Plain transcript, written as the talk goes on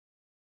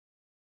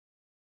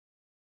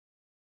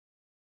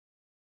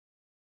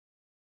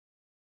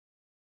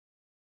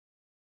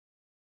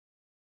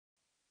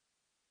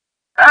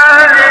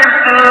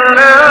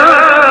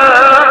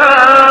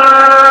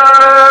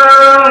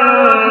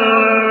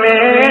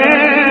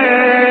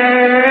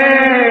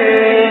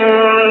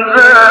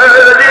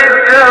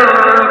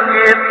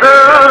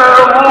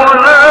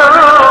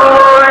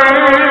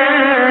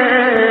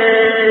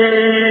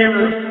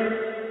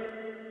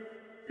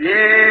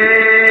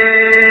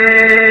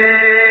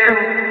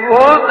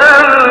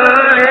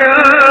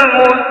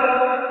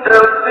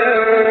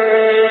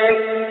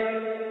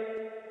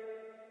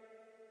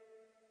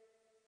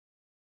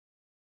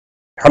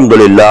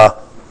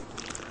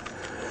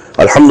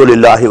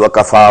Alhamdulillah wa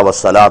kafa wa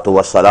salatu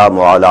wa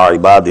salamu ala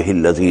ibadihi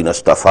allazina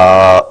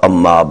istafa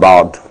amma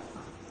ba'd.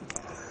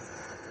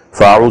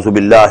 Fa'auzu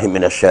billahi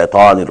minash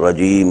shaitanir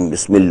rajim.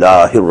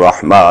 Bismillahir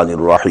rahmanir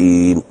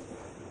rahim.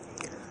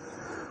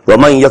 Wa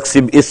man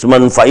yaksib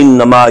isman fa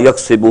innama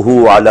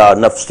yaksibuhu ala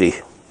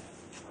nafsihi.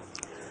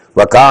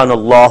 Wa kana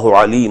Allahu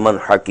aliman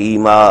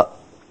hakima.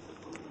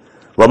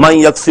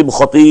 وَمَنْ يَكْسِبْ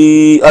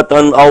خَطِيئَةً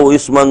أَوْ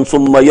إِثْمًا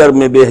ثُمَّ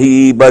يَرْمِ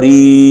بِهِ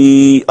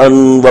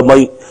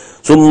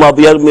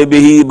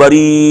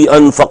بَرِيئًا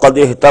فَقَدِ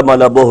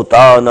احْتَمَلَ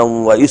بُهْتَانًا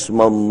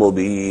وَإِثْمًا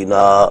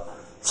مُبِينًا.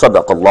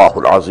 صدق الله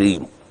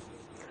العظيم.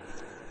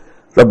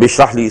 رب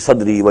اشرح لي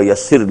صدري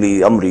ويسر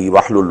لي أمري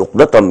واحلل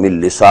عقدة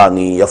من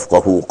لساني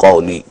يفقهوا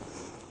قولي.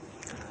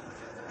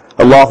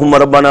 اللهم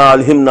ربنا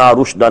ألهمنا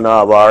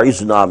رشدنا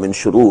وأعذنا من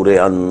شرور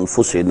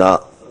أنفسنا.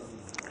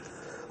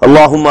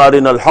 اللهم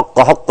أرنا الحق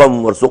حقا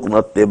وارزقنا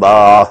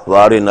اتباعه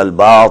وأرنا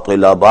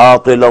الباطل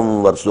باطلا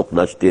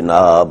وارزقنا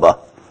اجتنابه.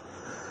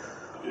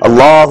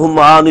 اللهم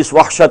آنس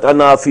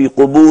وحشتنا في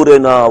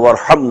قبورنا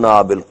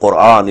وارحمنا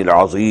بالقرآن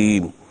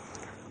العظيم.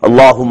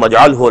 اللهم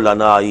اجعله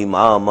لنا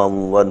إماما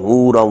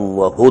ونورا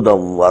وهدى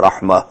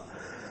ورحمة.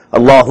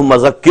 اللهم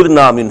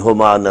ذكرنا منه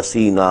ما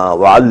نسينا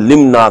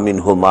وعلمنا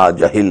منه ما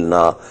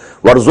جهلنا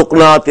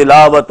وارزقنا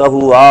تلاوته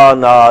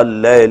آناء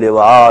الليل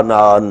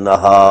وآناء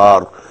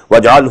النهار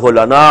وَاجْعَلْهُ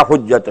لَنَا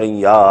حُجَّةً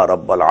يَا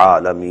رَبَّ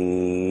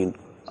الْعَالَمِينَ.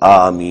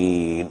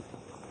 Ameen.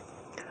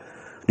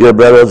 Dear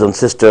brothers and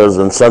sisters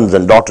and sons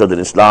and daughters in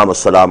Islam,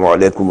 Assalamu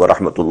alaikum wa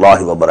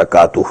rahmatullahi wa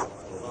barakatuh.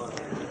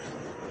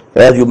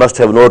 As you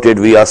must have noted,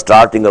 we are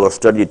starting our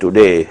study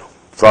today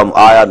from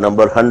ayah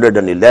number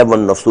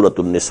 111 of Surah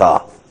An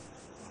Nisa.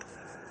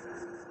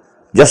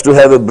 Just to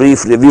have a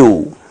brief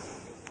review,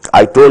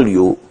 I told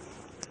you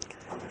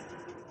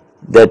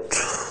that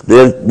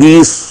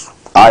these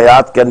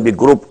ayat can be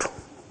grouped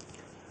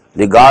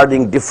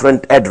regarding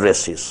different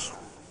addresses.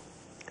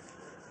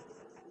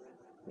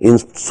 In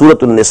Surah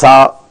An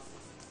Nisa,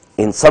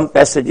 in some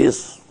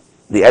passages,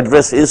 the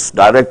address is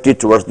directed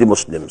towards the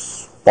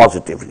Muslims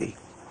positively,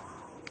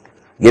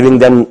 giving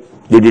them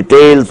the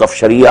details of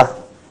Sharia,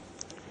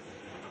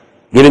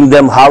 giving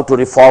them how to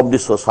reform the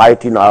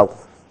society now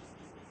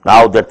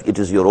that it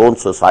is your own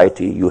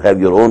society, you have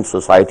your own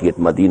society at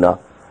Medina,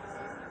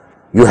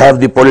 you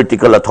have the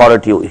political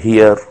authority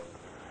here.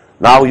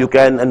 Now you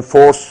can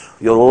enforce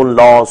your own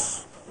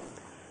laws.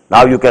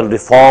 Now you can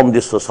reform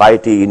this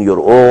society in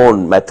your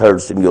own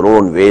methods, in your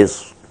own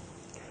ways.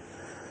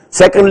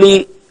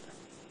 Secondly,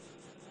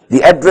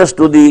 the address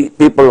to the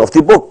people of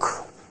the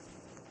book,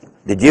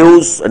 the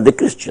Jews and the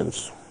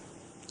Christians.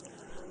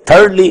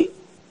 Thirdly,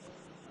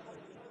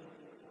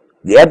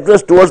 the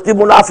address towards the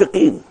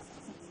munafiqeen.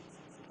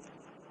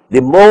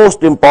 The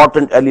most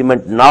important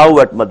element now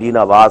at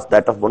Medina was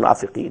that of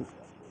munafiqeen,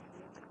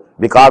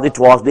 because it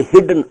was the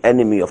hidden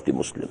enemy of the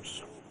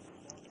Muslims.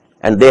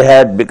 And they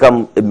had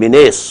become a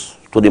menace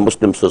to the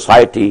Muslim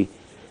society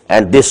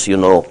and this,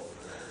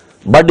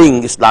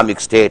 budding Islamic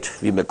state,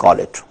 we may call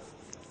it.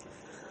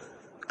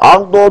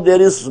 Although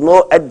there is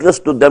no address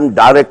to them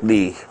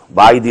directly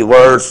by the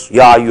words,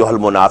 Ya ayyuhal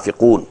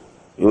munafiqun,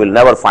 you will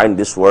never find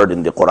this word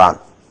in the Quran.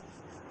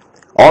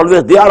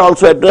 Always they are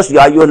also addressed,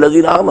 Ya ayyuhal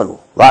lazina amanu.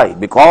 Why?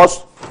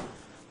 Because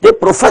they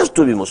profess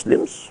to be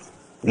Muslims.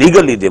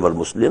 Legally they were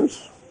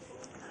Muslims.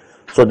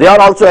 So they are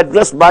also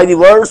addressed by the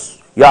words,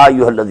 Ya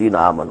ayyuhalladhina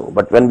amanu.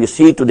 But when we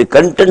see to the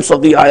contents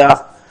of the ayah,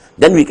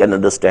 then we can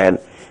understand,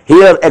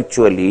 here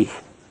actually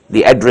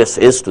the address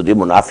is to the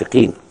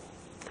munafiqeen.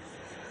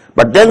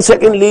 But then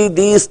secondly,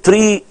 these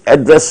three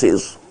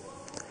addresses,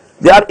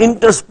 they are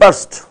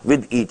interspersed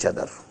with each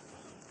other.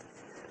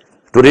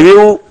 To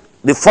review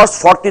the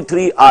first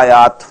 43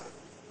 ayat,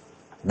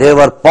 they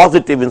were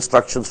positive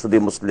instructions to the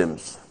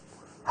Muslims,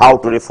 how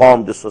to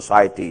reform the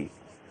society,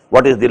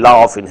 what is the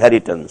law of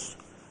inheritance,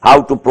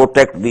 how to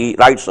protect the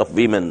rights of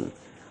women,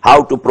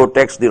 how to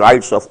protect the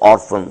rights of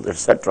orphans,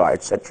 etc.,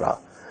 etc.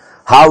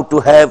 How to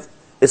have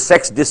a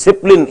sex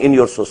discipline in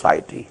your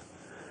society,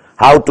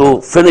 how to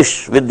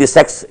finish with the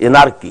sex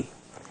anarchy.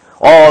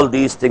 All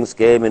these things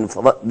came in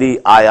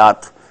the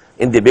ayat,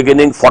 in the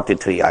beginning,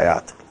 43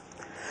 ayat.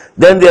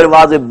 Then there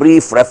was a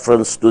brief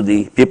reference to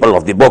the people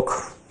of the book,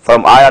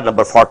 from ayat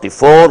number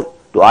 44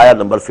 to ayat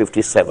number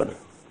 57.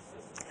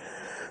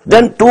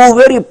 Then two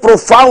very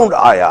profound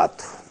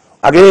ayat,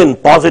 again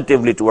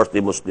positively towards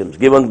the Muslims,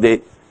 given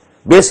the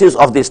basis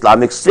of the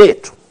Islamic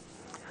State,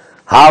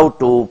 how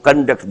to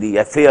conduct the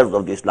affairs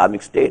of the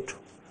Islamic State.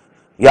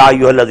 या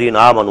अय्युहल्लज़ीना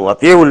आमनू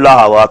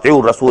अतीउल्लाह व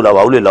अतीउर रसूल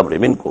व उलिल अम्रि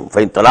मिनकुम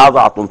फ़इन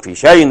तनाज़अतुम फ़ी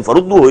शैइन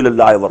फरुद्दूहु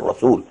इलल्लाहि वर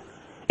रसूल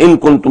इन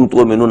कुंतुम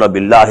तु'मिनूना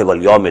बिल्लाहि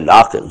वल यawmil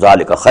आखिर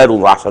ज़ालिका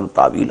खैरुन व अहसनु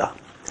तावीला.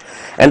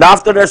 And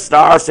after that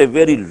starts a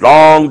very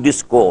long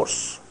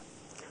discourse,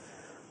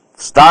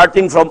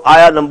 starting from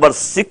ayah number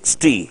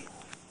 60,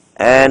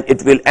 and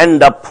it will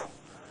end up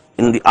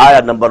in the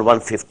ayah number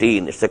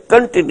 115. It's a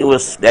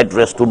continuous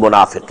address to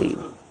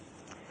munafiqeen.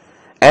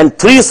 And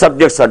three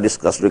subjects are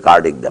discussed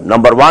regarding them.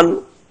 Number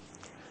one,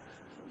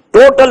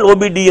 total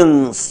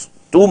obedience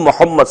to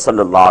Muhammad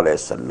sallallahu alaihi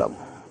wasallam.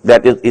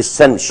 That is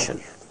essential.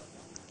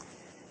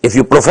 If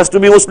you profess to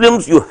be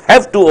Muslims, you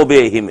have to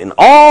obey him in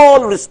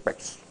all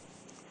respects.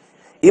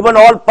 Even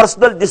all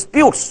personal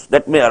disputes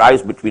that may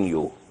arise between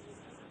you,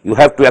 you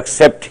have to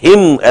accept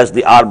him as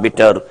the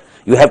arbiter.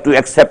 You have to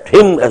accept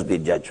him as the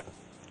judge.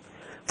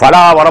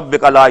 فَلَا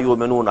وَرَبِّكَ لَا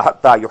يُؤْمِنُونَ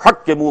حَتَّى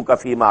يُحَكِّمُوكَ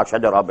فِي مَا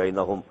شَجَرَ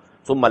بَيْنَهُمْ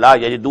ثُمَّ لَا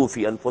يَجِدُوا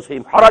فِي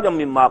أَنفُسِهِمْ حَرَجًا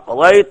مِمَّا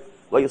قَضَيْتَ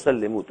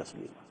وَيُسَلِّمُوا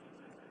تَسْلِيمًا.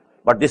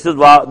 But this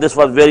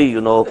was very,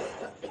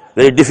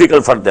 very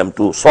difficult for them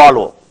to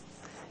swallow.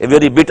 A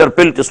very bitter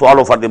pill to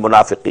swallow for the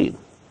munafiqeen.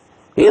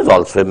 He is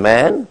also a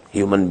man,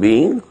 human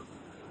being.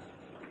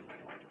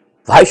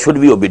 Why should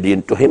we be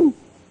obedient to him?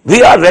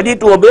 We are ready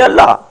to obey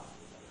Allah.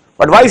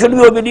 But why should we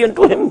be obedient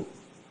to him?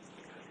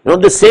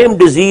 The same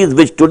disease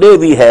which today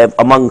we have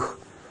among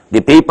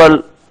the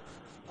people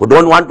who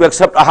don't want to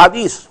accept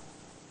ahadith,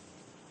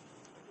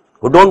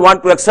 who don't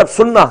want to accept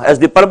sunnah as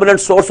the permanent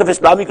source of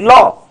Islamic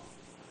law.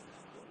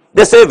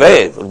 They say,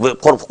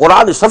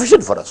 Quran is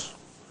sufficient for us.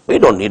 We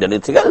don't need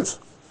anything else.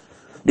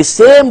 The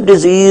same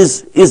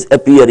disease is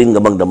appearing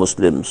among the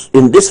Muslims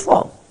in this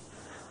form.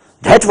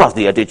 That was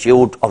the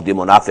attitude of the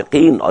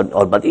munafiqeen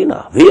or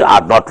Medina. We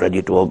are not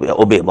ready to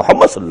obey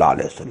Muhammad sallallahu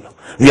alaihi wasallam.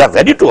 We are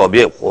ready to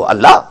obey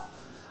Allah,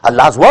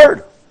 Allah's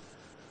word.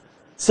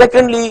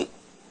 Secondly,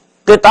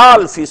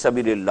 qital fi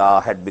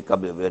sabilillah had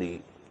become a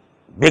very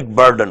big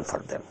burden for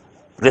them,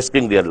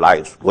 risking their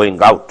lives,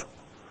 going out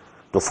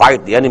to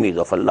fight the enemies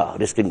of Allah,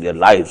 risking their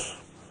lives,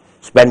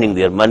 spending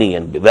their money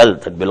and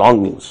wealth and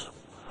belongings.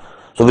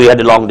 So we had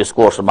a long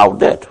discourse about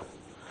that.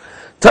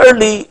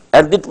 Thirdly,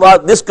 and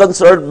this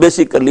concerned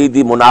basically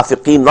the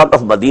munafiqeen not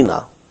of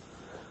Medina,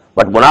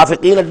 but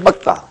munafiqeen at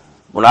Makkah,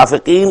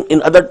 munafiqeen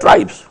in other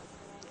tribes.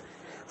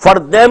 For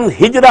them,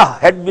 hijrah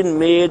had been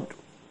made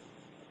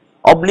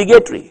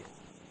obligatory.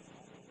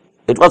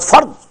 It was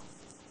fard.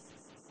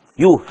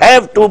 You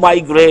have to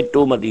migrate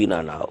to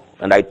Medina now.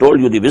 And I told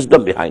you the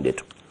wisdom behind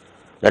it.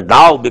 That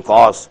now,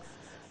 because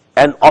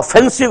an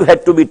offensive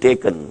had to be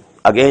taken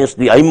against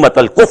the A'immat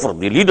al-Kufr,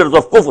 the leaders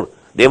of Kufr,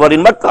 they were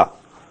in Makkah,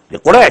 the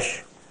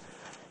Quraysh.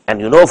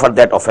 And for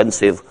that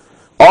offensive,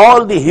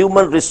 all the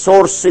human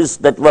resources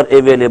that were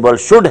available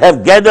should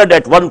have gathered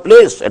at one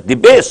place, at the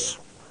base,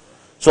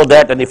 so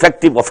that an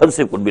effective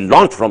offensive could be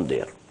launched from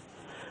there.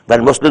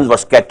 When Muslims were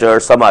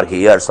scattered, some are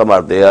here, some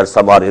are there,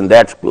 some are in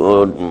that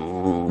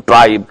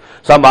tribe,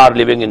 some are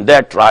living in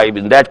that tribe,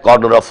 in that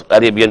corner of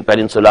Arabian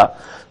Peninsula.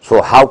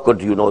 So how could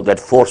that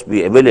force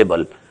be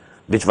available,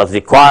 which was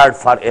required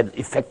for an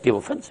effective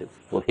offensive?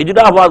 So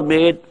hijrah was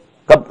made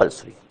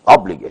compulsory,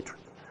 obligatory.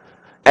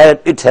 And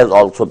it has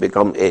also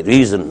become a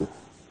reason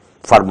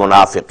for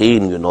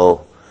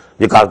munafiqeen,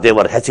 because they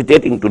were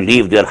hesitating to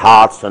leave their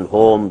hearts and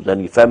homes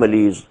and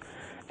families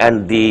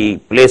and the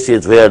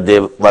places where they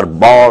were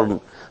born,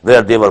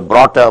 where they were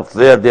brought up,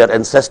 where their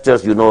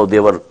ancestors,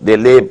 they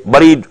lay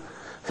buried.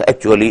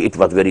 Actually, it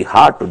was very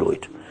hard to do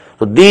it.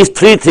 So these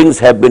three things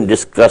have been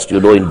discussed,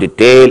 in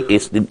detail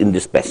in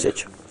this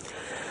passage.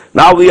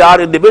 Now we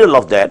are in the middle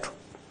of that.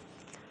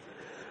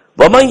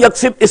 وَمَنْ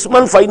يَكْسِبْ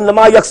إِسْمًا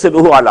فَإِنَّمَا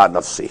يَكْسِبُهُ عَلَى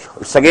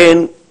نَفْسِهِ. It's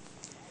again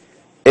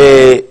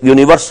a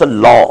universal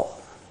law.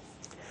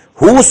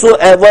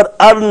 Whosoever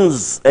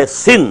earns a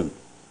sin,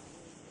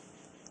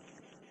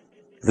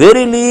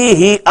 verily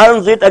he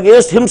earns it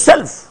against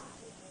himself.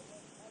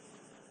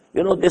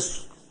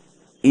 This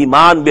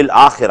iman bil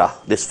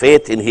akhirah, this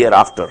faith in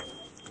hereafter,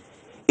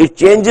 it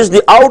changes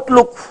the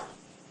outlook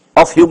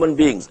of human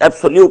beings,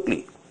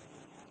 absolutely.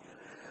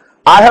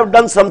 I have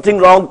done something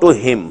wrong to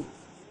him.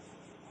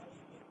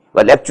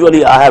 Well,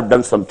 actually, I have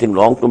done something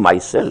wrong to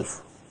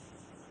myself,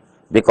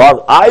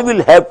 because I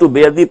will have to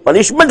bear the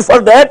punishment for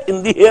that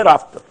in the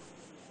hereafter,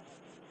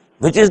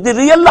 which is the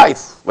real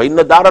life. وَإِنَّ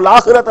دَارَ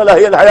الْآخِرَةَ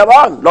لَهِيَ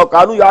الْحَيَوَانُ لَوْ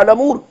كَانُوا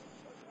يَعْلَمُونَ.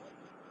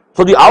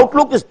 So the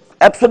outlook is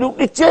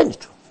absolutely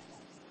changed.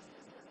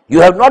 You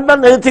have not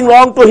done anything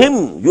wrong to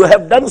him. You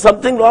have done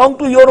something wrong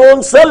to your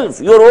own self,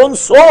 your own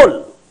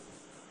soul.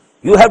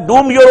 You have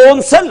doomed your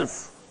own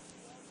self.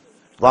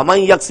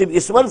 وَمَنْ يَكْسِبْ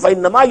إِسْمًا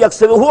فَإِنَّمَا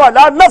يَكْسِبُهُ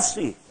عَلَى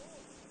نَفْسِهِ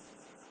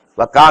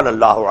وَكَانَ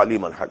اللَّهُ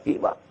عَلِيمًا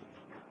حَكِيمًا.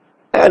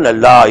 And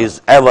Allah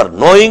is ever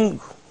knowing,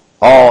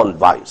 all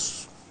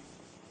wise.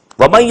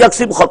 وَمَنْ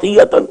يَكْسِبْ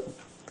خَطِيَّةً.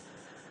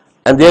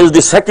 And there is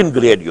the second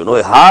grade,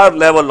 a higher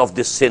level of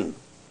this sin.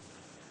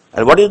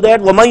 And what is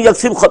that? وَمَنْ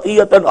يَكْسِبْ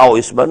خَطِيَّةً أَوْ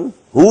إِثْمًا.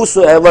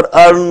 Whosoever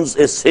earns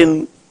a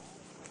sin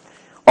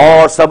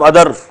or some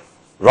other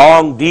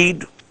wrong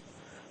deed,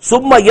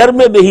 ثُمَّ يَرْمِ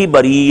بِهِ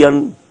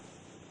بَرِيًّا,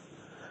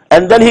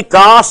 and then he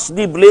casts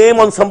the blame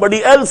on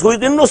somebody else who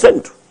is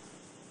innocent.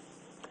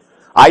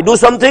 I do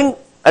something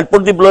and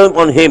put the blame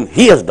on him.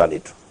 He has done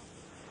it.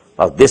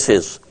 Now this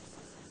is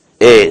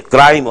a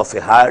crime of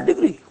a higher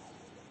degree.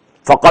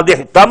 فَقَدْ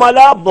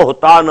احْتَمَلَ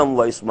بُهْتَانًا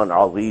وَإِثْمًا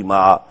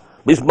عَظِيمًا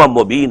بِإِثْمًا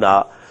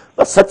مُبِينًا.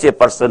 But such a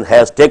person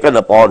has taken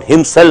upon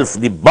himself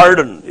the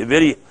burden, a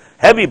very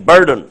heavy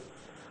burden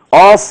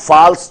of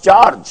false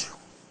charge,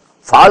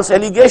 false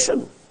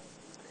allegation,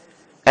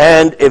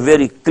 and a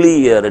very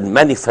clear and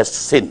manifest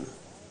sin.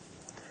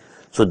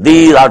 So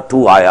these are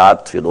two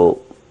ayat,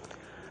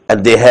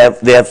 and they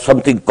have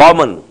something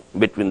common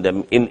between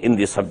them in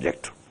this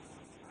subject.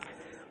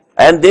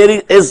 And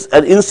there is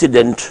an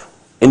incident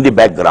in the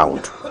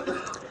background.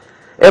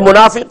 A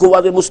munafiq who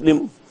was a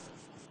Muslim,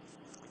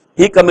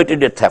 he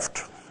committed a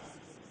theft.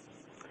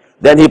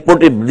 Then he put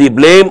the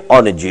blame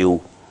on a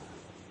Jew.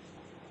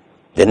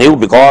 They knew,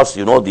 because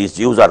these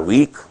Jews are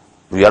weak,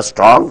 we are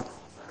strong,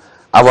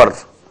 our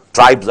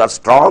tribes are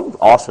strong,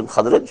 Aus and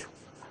Khazraj.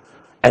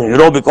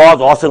 And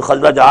because Aus and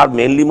Khazraj are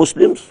mainly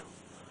Muslims,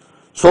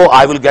 so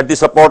I will get the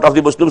support of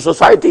the Muslim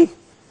society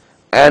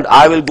and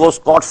I will go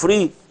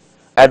scot-free,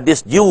 and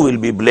this Jew will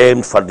be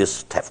blamed for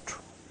this theft.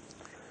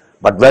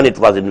 But when it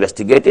was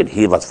investigated,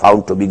 he was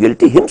found to be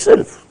guilty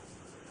himself.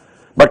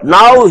 But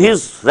now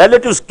his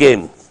relatives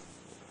came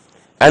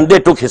and they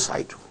took his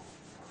side.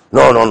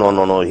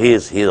 No, he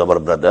is our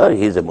brother,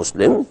 he is a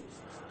Muslim,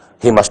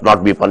 he must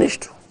not be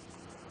punished.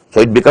 So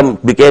it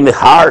became a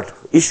hard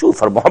issue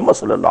for Muhammad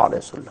sallallahu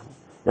alaihi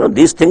wasallam.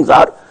 These things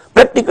are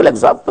practical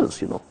examples.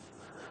 To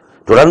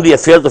run the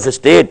affairs of a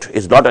state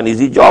is not an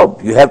easy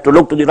job. You have to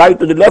look to the right,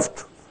 to the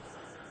left.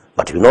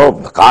 But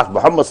because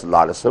Muhammad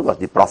sallallahu alaihi wasallam was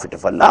the Prophet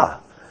of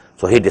Allah,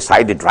 so he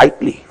decided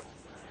rightly,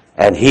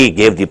 and he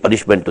gave the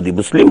punishment to the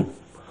Muslim,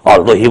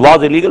 although he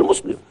was a legal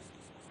Muslim.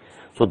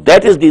 So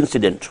that is the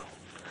incident.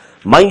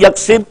 Man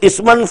yaksib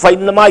isman fa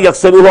innama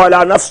yaksabuhu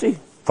ala nafsi.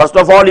 First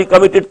of all, he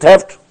committed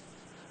theft,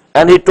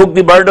 and he took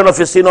the burden of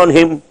his sin on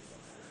him.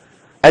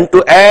 And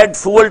to add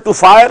fuel to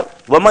fire,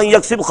 وَمَنْ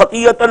يَكْسِبْ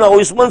خَطِيَّةً أَوْ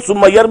إِثْمًا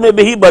ثُمَّ يَرْمِ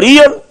بِهِ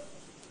بَرِيًّا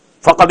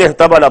فَقَدْ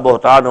احْتَمَلَ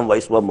بُهْتَانًا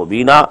وَإِثْمًا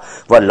مُبِينًا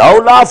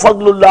وَلَوْلَا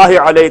فَضْلُ اللَّهِ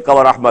عَلَيْكَ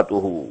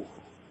وَرَحْمَتُهُ.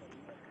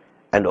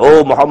 And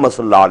O Muhammad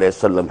sallallahu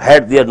alayhi wa sallam,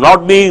 had there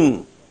not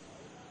been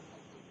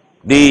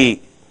the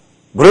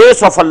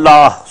grace of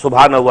Allah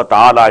subhanahu wa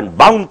ta'ala and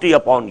bounty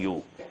upon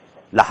you,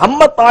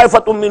 لَحَمَّتْ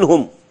طَائِفَةٌ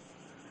مِّنْهُمْ,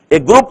 a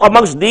group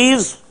amongst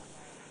these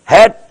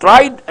had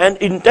tried and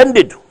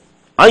intended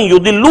أَن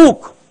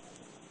يُضِلُّوكَ,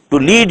 to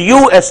lead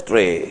you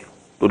astray,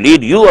 to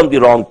lead you on the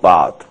wrong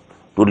path,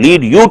 to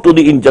lead you to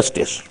the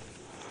injustice.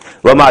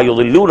 وَمَا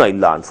يُضِلُّونَ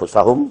إِلَّا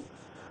أَنفُسَهُمْ.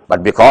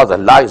 But because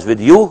Allah is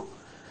with you,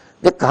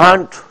 they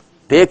can't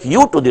take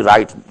you to the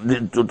right,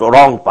 to the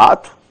wrong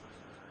path,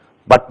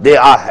 but they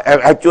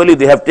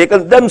have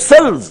taken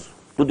themselves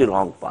to the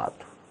wrong path.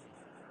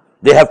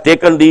 They have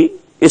taken the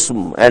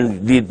ism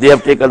and they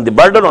have taken the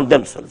burden on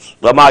themselves.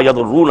 وَمَا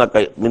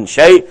يَضُرُّونَكَ مِنْ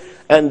شَيْءٍ.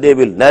 And they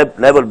will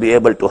never be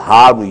able to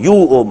harm you,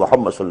 O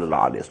Muhammad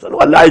sallallahu alayhi wa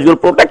sallam. Allah is your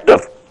protector.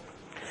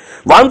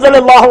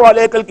 وَأَنزَلَ اللَّهُ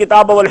عَلَيْكَ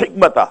الْكِتَابَ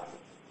وَالْحِكْمَةَ.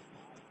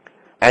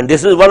 And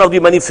this is one of the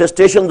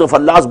manifestations of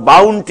Allah's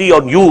bounty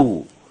on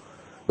you,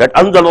 that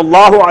أَنزَلَ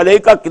اللَّهُ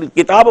عَلَيْكَ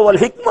الْكِتَابَ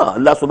وَالْحِكْمَةَ.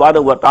 Allah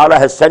subhanahu wa ta'ala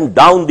has sent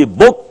down the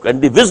book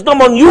and the wisdom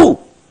on you.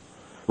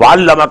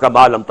 وَعَلَّمَكَ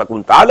مَا لَمْ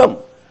تَكُنْ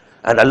تَعْلَمْ.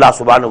 And Allah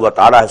subhanahu wa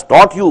ta'ala has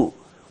taught you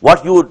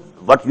what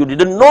you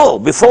didn't know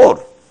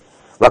before.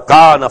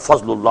 وَكَانَ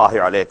فَضْلُ اللَّهِ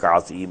عَلَيْكَ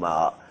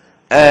عَظِيمًا.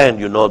 And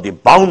the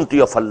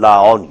bounty of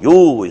Allah on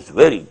you is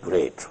very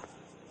great.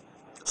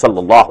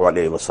 Sallallahu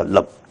alayhi wa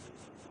sallam.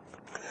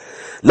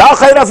 لَا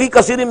خَيْرَ فِي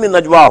كَثِيرٍ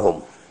مِّن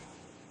نَجْوَاهُمْ.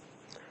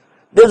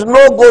 There is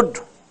no good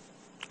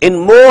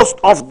in most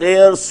of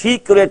their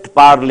secret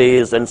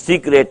parleys and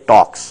secret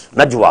talks.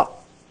 Najwa.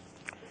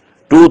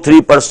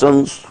 2-3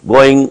 persons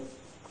going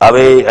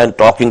away and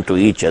talking to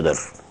each other.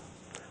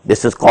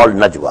 This is called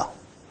najwa.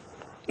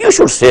 You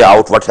should say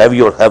out whatever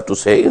you have to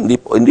say in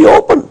the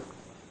open.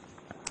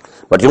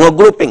 But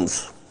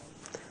groupings,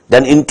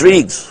 then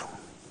intrigues,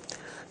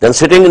 then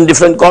sitting in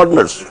different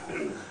corners,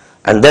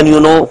 and then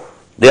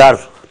they are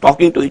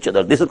talking to each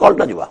other. This is called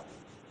najwa.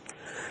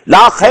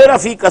 La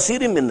khaira fi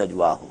kasirin min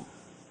najwahum.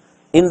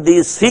 In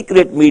these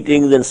secret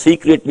meetings and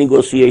secret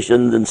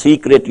negotiations and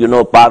secret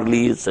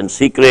parleys and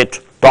secret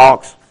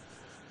talks,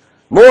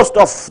 most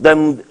of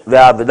them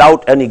were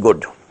without any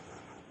good.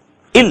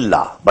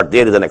 Illa, but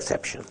there is an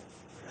exception.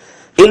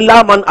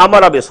 Illa man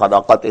amara bi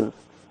sadaqatin,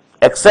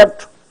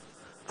 except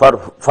for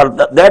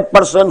that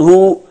person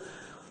who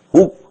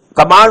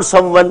commands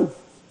someone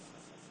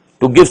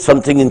to give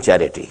something in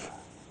charity.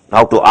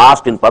 Now to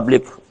ask in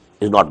public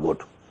is not good.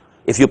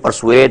 If you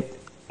persuade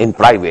in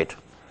private,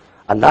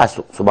 Allah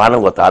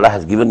subhanahu wa ta'ala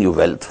has given you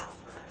wealth.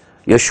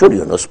 You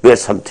should spare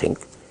something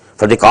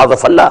for the cause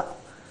of Allah,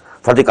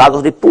 for the cause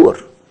of the poor.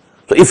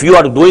 So if you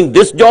are doing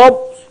this job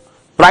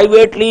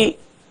privately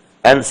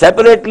and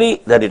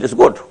separately, then it is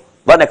good.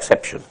 One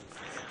exception.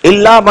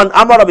 Illa man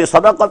amara bi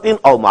sadaqatin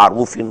aw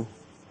ma'rufin.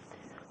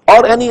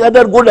 Or any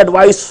other good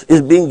advice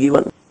is being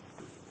given,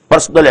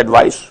 personal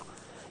advice.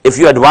 If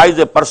you advise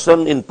a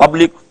person in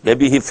public,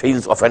 maybe he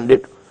feels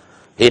offended.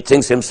 He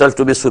thinks himself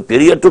to be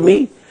superior to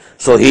me,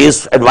 so he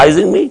is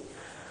advising me.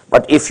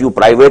 But if you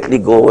privately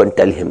go and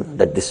tell him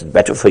that this is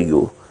better for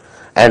you,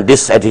 and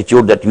this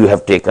attitude that you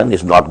have taken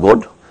is not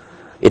good,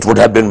 it would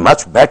have been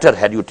much better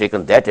had you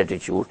taken that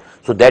attitude.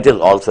 So that is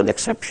also an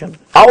exception.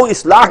 Aw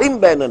islahim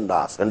bainan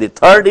nas. And the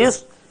third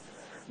is,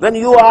 when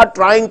you are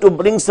trying to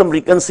bring some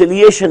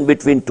reconciliation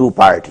between two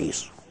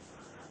parties,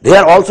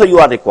 there also you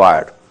are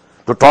required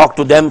to talk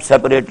to them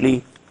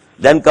separately,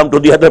 then come to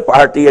the other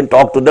party and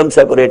talk to them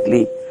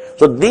separately.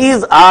 So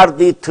these are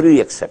the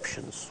three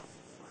exceptions.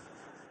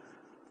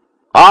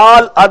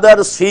 All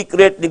other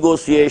secret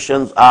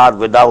negotiations are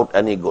without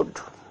any good.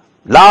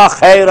 La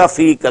khayra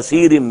fi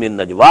kasirin min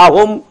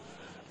najwahum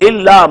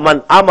illa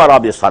man amara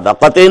bi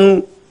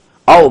sadaqatin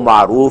aw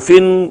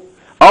ma'rufin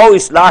aw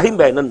islahim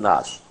bainan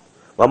nas.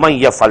 Wa man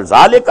yafal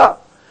zalika,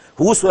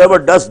 whosoever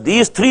does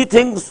these three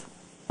things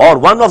or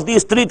one of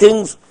these three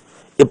things,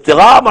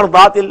 ibtigha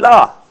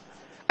mardatillah,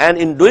 and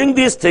in doing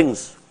these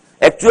things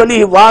actually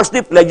he wants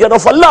the pleasure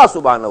of Allah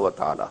subhanahu wa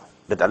ta'ala,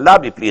 that Allah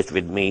be pleased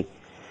with me.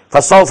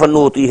 فَسَوْفَ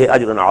نُؤْتِيهِ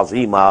أَجْرًا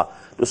عَظِيمًا.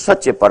 To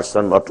such a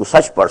person or to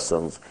such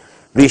persons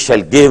we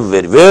shall give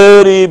a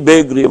very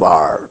big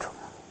reward.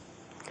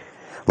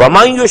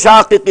 وَمَنْ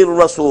يُشَاقِقِ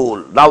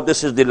الرَّسُولِ. Now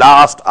this is the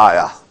last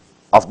ayah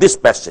of this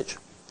passage.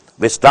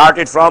 We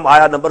started from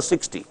ayah number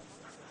 60,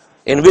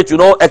 in which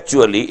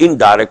actually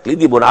indirectly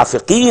the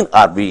munafiqeen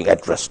are being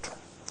addressed.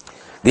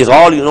 These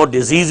all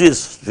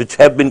diseases which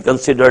have been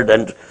considered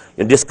and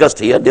discussed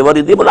here, they were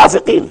in the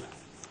munafiqeen.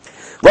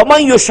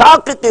 وَمَنْ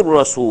يُشَاقِقِ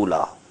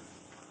الرَّسُولَ.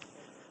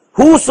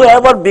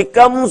 Whosoever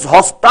becomes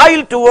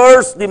hostile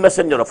towards the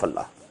messenger of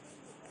Allah.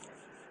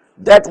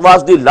 That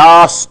was the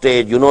last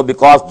stage,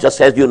 because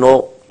just as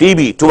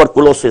TB,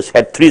 tuberculosis,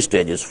 had three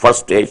stages: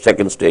 first stage,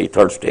 second stage,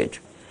 third stage.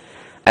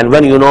 And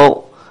when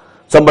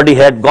somebody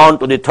had gone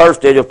to the third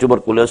stage of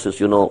tuberculosis,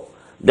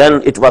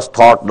 then it was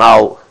thought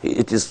now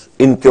it is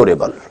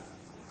incurable.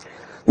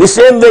 The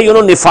same way,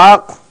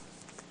 nifaq,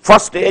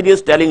 first stage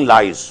is telling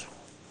lies,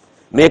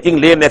 making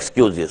lame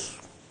excuses.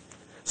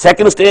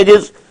 Second stage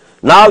is,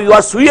 now you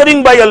are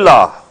swearing by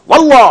Allah,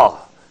 Wallah,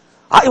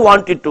 I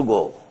wanted to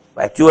go.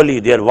 Actually,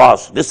 there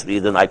was this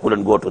reason I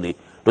couldn't go to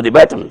the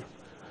battle.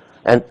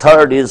 And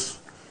third is,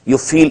 you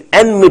feel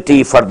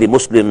enmity for the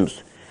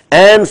Muslims,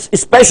 and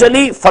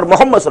especially for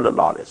Muhammad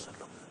sallallahu alaihi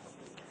wasallam.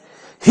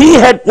 He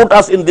had put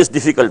us in this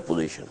difficult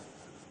position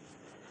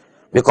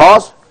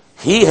because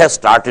he has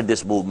started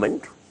this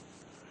movement,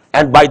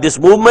 and by this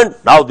movement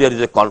now there is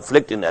a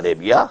conflict in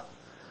Arabia.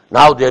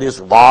 Now there is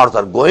wars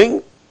are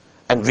going,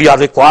 and we are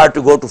required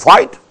to go to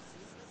fight,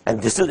 and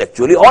this is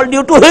actually all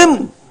due to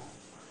him.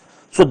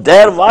 So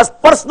there was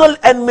personal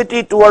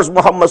enmity towards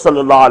Muhammad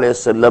sallallahu alaihi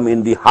wasallam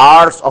in the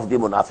hearts of the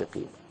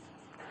munafiqeen,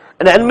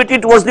 and enmity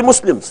towards the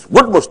Muslims,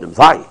 good Muslims.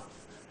 Why?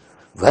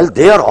 Well,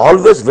 they are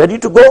always ready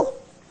to go.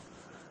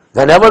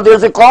 Whenever there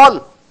is a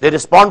call, they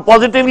respond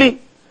positively.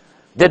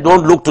 They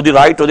don't look to the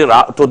right or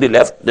to the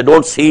left. They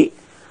don't see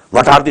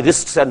what are the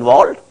risks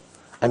involved,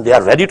 and they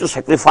are ready to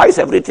sacrifice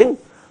everything.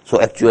 So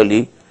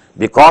actually,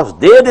 because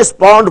they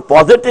respond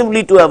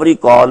positively to every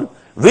call,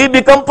 we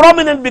become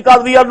prominent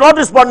because we are not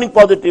responding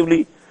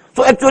positively.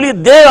 So actually,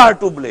 they are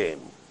to blame.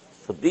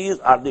 So these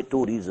are the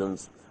two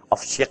reasons of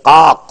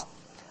shiqaq,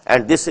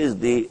 and this is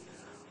the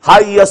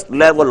highest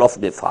level of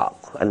nifaq.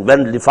 And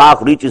when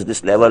nifaq reaches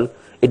this level,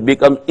 it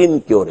becomes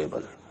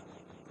incurable.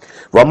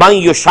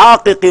 وَمَنْ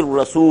يُشَاقِقِ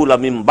الرَّسُولَ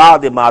مِنْ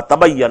بَعْدِ مَا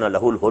تَبَيَّنَ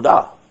لَهُ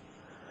الْهُدَى.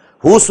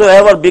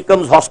 Whosoever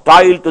becomes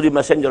hostile to the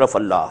messenger of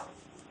Allah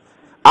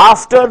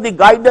after the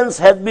guidance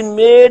has been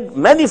made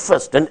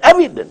manifest and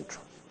evident.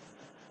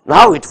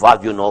 Now it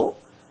was,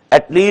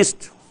 at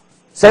least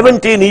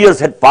 17 years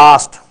had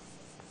passed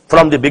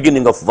from the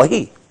beginning of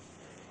Wahi.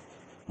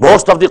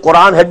 Most of the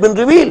Quran had been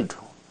revealed.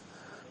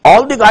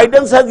 All the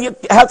guidance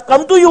has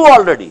come to you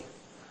already.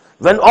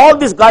 When all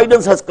this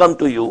guidance has come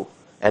to you,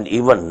 and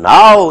even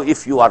now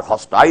if you are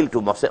hostile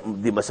to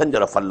the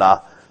messenger of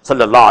Allah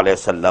sallallahu alaihi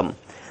wasallam,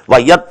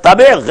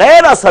 وَيَتَّبِعْ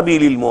غَيْرَ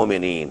سَبِيلِ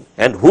الْمُؤْمِنِينَ,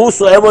 and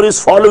whosoever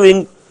is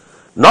following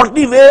not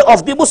the way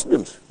of the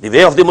Muslims. The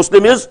way of the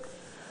Muslim is,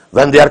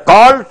 when they are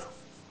called,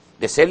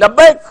 they say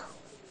labbaik.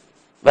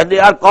 When they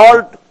are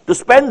called to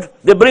spend,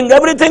 they bring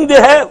everything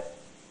they have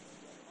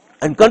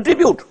and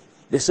contribute.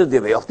 This is the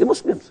way of the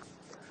Muslims.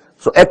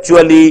 So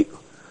actually,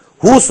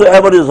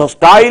 whosoever is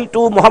hostile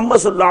to Muhammad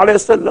sallallahu alaihi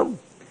wasallam,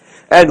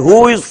 and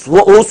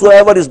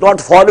whosoever is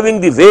not following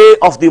the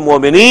way of the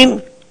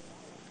mu'mineen,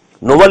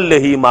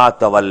 nuwallihi ma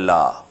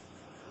tawalla.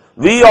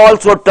 We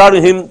also turn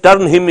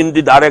him in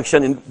the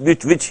direction in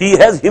which he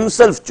has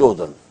himself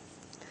chosen.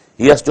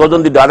 He has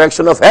chosen the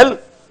direction of hell.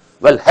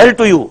 Well, hell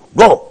to you,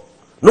 go.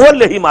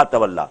 Nuwallihi ma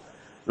tawalla.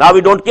 Now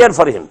we don't care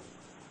for him.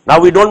 Now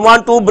we don't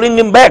want to bring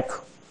him back.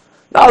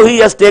 Now he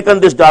has taken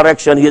this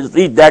direction, he has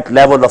reached that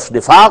level of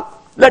nifaq,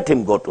 let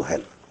him go to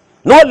hell.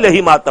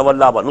 Nuwallihi ma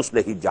tawalla wa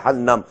nuslihi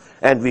jahannam,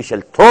 and we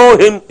shall throw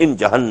him in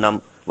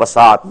Jahannam,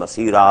 wasat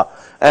masira,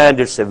 and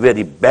it's a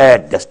very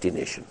bad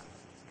destination.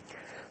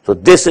 So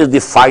this is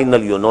the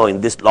final, in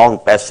this long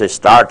passage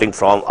starting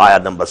from ayah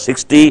number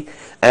 60,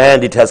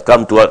 and it has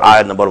come to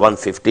ayah number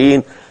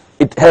 115.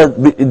 It has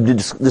been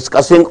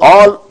discussing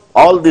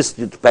all this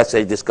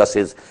passage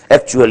discusses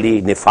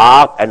actually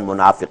nifaq and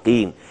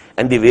munafiqeen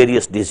and the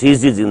various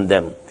diseases in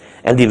them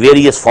and the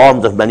various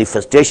forms of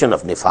manifestation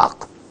of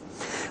nifaq.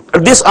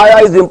 But this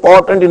ayah is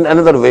important in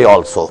another way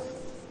also.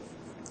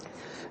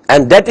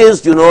 And that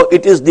is,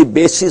 it is the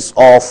basis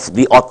of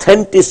the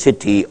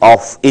authenticity of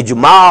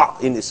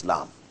ijma' in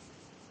Islam.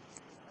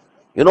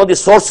 The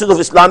sources of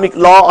Islamic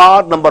law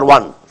are number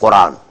one,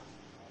 Quran.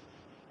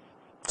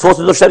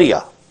 Sources of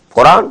Sharia,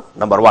 Quran,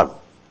 number one.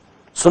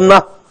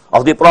 Sunnah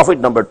of the Prophet,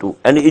 number two.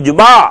 And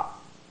ijma',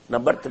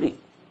 number three.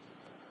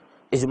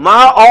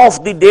 Ijma'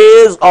 of the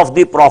days of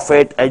the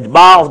Prophet,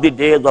 ijma' of the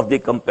days of the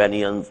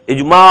companions,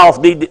 ijma'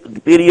 of the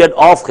period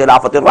of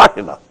Khilafat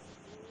al-Rashida.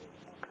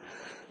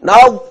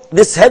 Now,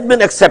 this has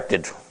been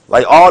accepted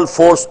by all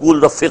four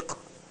schools of fiqh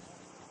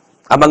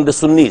among the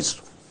Sunnis.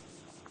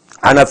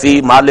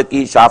 Hanafi,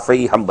 Maliki,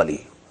 Shafi'i,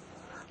 Hanbali.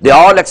 They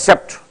all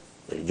accept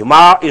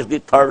ijma' is the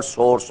third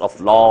source of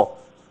law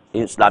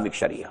in Islamic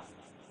Sharia.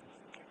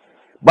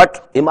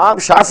 But Imam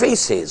Shafi'i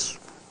says,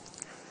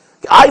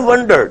 I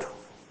wondered,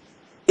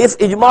 if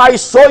ijma'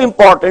 is so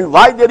important,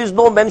 why there is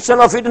no mention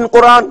of it in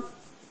Quran?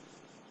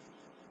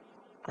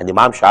 And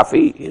Imam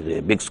Shafi'i is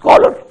a big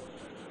scholar.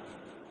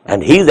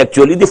 And he is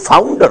actually the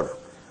founder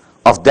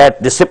of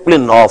that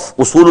discipline of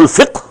Usulul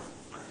Fiqh.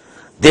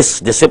 This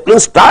discipline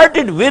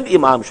started with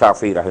Imam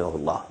Shafi'i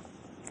rahimahullah.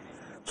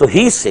 So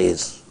he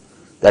says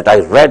that I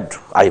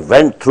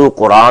went through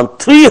Quran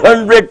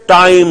 300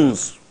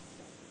 times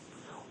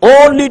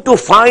only to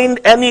find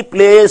any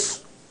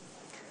place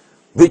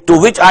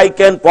to which I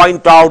can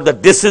point out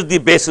that this is the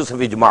basis of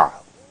ijma'.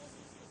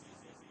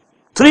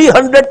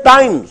 300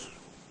 times.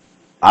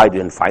 I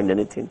didn't find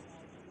anything.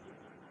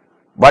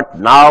 But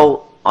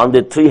now, on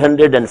the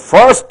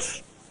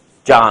 301st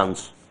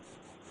chance,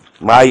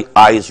 my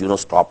eyes,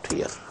 stopped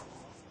here.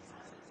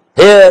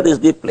 Here is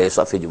the place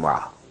of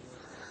ijma'.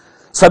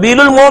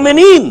 Sabilul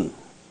Mu'mineen,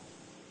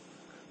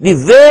 the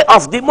way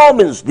of the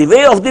Mu'mins, the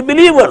way of the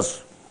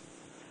believers.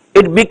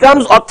 It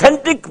becomes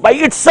authentic by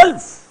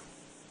itself.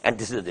 And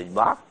this is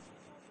ijma'.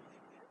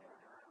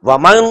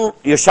 وَمَنْ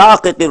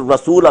يُشَاقِقِ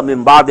الرَّسُولَ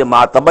مِنْ بَعْدِ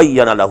مَا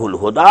تَبَيَّنَ لَهُ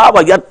الْهُدَى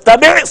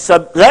وَيَتَّبِعْ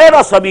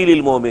غَيْرَ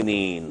سَبِيلِ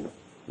الْمُؤْمِنِينَ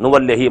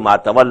نُوَلِّهِ مَا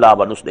تَوَلَّى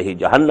وَنُصْلِهِ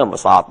جَهَنَّمَ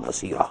وَسَاءَتْ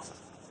مَصِيرًا.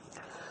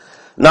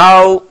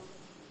 Now,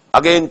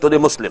 again to the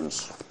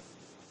Muslims.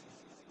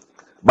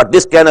 But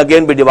this can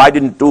again be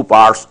divided in two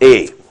parts.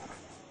 A,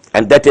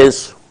 and that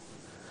is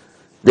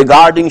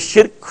regarding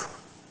shirk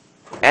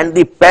and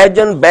the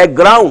pagan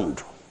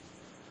background.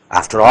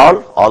 After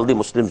all the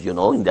Muslims,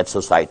 in that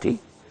society,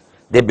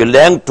 they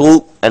belonged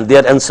to, and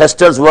their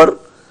ancestors were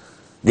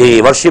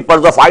the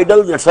worshippers of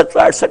idols,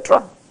 etc.,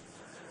 etc.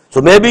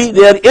 So maybe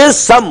there is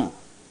some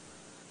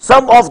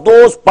of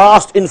those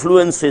past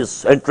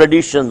influences and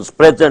traditions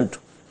present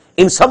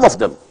in some of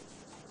them.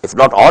 If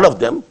not all of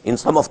them, in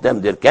some of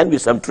them there can be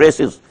some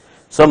traces,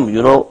 some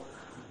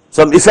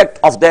effect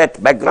of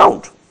that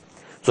background.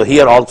 So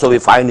here also we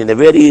find in a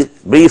very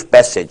brief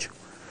passage,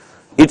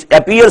 it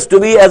appears to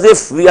be as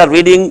if we are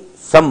reading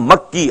some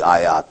Makki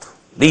ayat,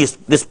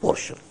 this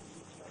portion.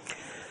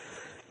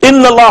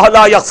 Inna Allah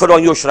la yaghfiru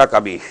an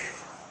yushraka bih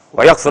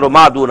wa yaghfiru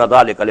ma duna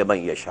dhalika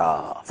liman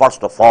yasha.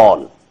 First of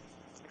all,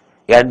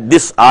 and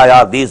this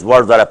ayah, these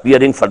words are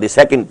appearing for the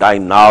second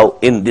time now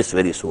in this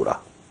very surah.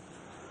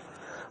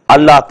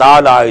 Allah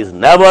Ta'ala is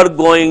never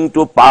going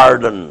to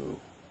pardon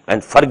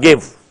and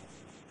forgive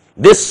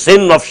this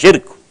sin of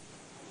shirk,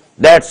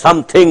 that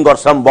something or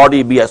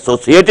somebody be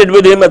associated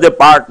with him as a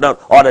partner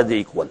or as an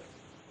equal.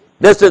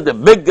 This is the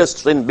biggest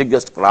sin,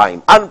 biggest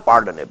crime,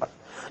 unpardonable.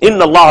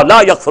 Inna Allah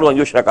la yaghfiru an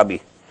yushraka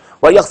bih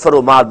wa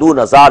yaghfiru ma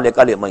duna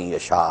zalika liman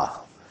yasha.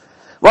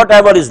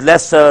 Whatever is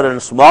lesser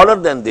and smaller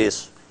than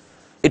this,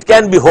 it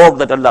can be hoped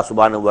that Allah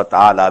subhanahu wa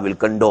ta'ala will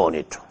condone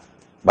it.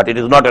 But it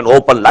is not an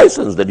open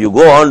license that you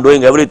go on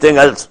doing everything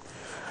else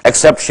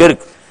except shirk,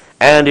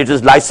 and it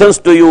is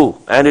licensed to you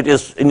and it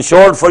is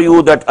ensured for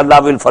you that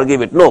Allah will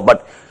forgive it. No,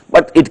 but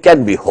it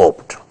can be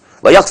hoped.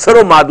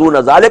 وَيَغْفِرُ مَا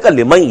دُونَ ذَلِكَ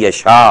لِمَنْ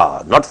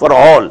يَشَاءُ. Not for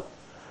all.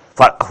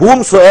 For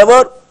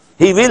whomsoever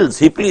He wills,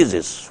 He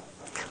pleases.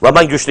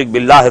 وَمَنْ يُشْرِكْ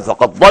بِاللَّهِ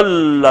فَقَدْ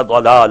ضَلَّ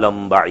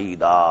ضَلَالًا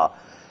بَعِيدًا.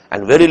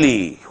 And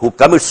verily, who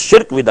commits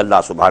shirk with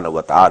Allah subhanahu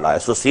wa ta'ala,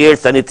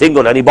 associates anything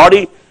or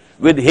anybody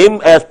with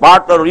Him as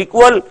partner or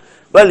equal,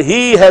 well,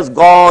 he has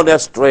gone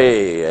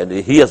astray and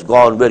he has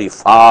gone very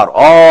far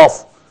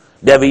off,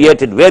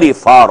 deviated very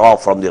far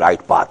off from the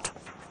right path.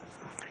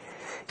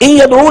 إِن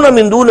يَدْعُونَ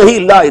مِن دُونِهِ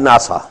إِلَّا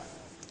إِنَاثًا.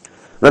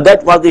 Now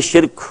that was the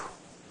shirk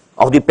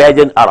of the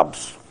pagan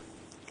Arabs.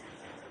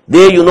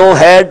 They,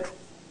 had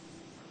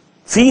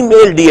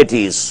female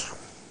deities,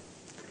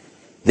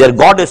 their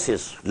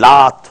goddesses,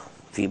 Lat,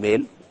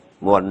 female,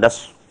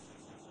 Muannas,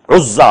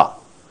 Uzza.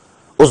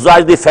 Uzza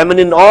is the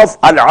feminine of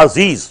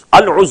Al-Aziz.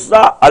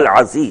 Al-Uzza,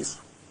 Al-Aziz.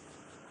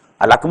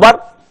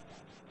 Al-Akbar,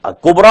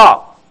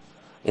 Al-Kubra.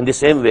 In the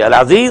same way,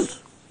 Al-Aziz,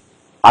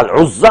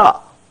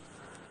 Al-Uzza.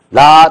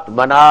 Lat,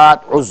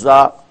 Manat,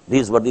 Uzza,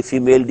 these were the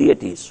female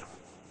deities.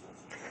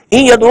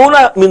 In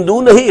yaduna min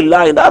dunahi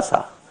illa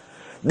inasa.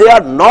 They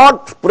are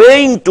not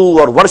praying to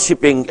or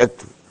worshipping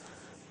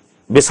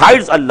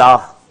besides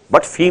Allah,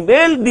 but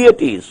female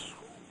deities.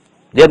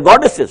 They are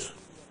goddesses.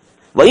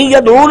 وَإِن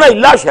يَدْعُونَ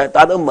إِلَّا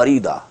شَيْطَانًا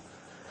مَرِيدًا.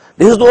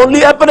 This is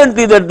only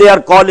apparently that they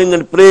are calling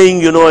and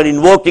praying, and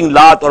invoking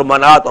Lat or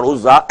Manat or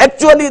Uzza.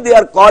 Actually, they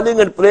are calling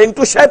and praying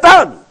to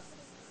Shaitan.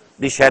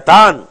 The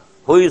Shaitan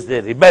who is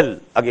the rebel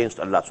against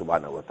Allah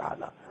subhanahu wa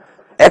ta'ala.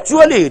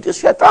 Actually, it is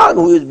Shaitan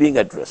who is being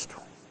addressed.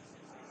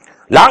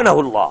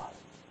 La'nahullah.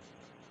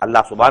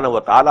 Allah subhanahu wa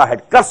ta'ala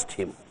had cursed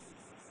him.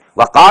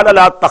 وَقَالَ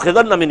لَا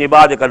تَّخِذَنَّ مِنْ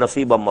عِبَادِكَ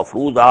نَصِيبًا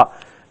مَفْرُوضًا.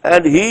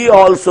 And he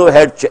also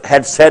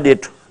had said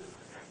it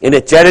in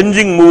a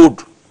challenging mood.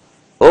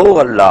 Oh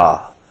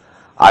Allah,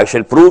 I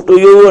shall prove to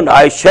you and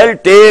I shall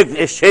take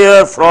a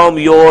share from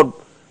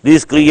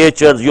these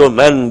creatures, your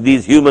men,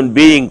 these human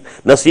beings,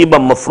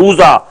 nasiban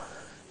mafruza,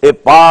 a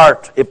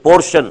part, a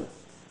portion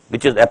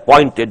which is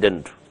appointed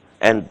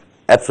and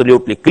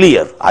absolutely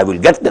clear. I will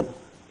get them.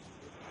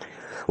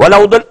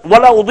 وَلَا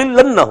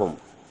أُضِلَّنَّهُمْ.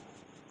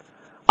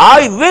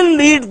 I will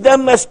lead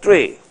them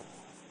astray.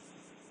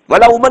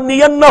 وَلَا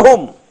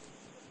أُمَنِّيَنَّهُمْ.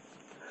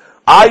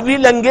 I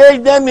will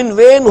engage them in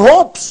vain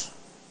hopes,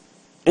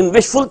 in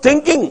wishful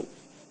thinking.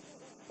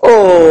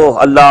 Oh,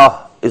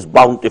 Allah is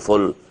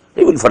bountiful.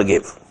 He will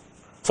forgive.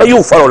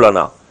 سَيُغْفَرُ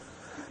لَنَا.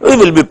 We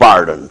will be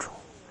pardoned.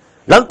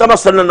 لَن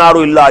تَمَسَّنَا النَّارُ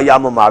إِلَّا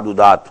أَيَّامًا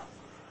مَعْدُودَاتٍ.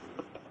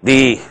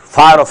 The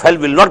fire of hell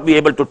will not be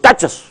able to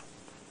touch us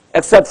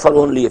except for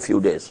only a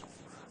few days.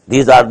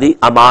 These are the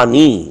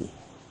amani.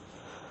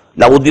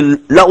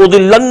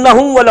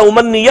 لَأُضِلَّنَّهُمْ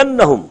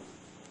وَلَأُمَنِّيَنَّهُمْ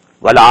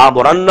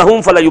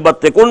وَلَآمُرَنَّهُمْ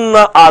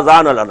فَلَيُبَتِّكُنَّ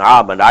آذَانَ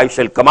الْأَنْعَامِ. And I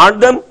shall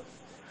command them,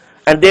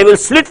 and they will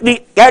slit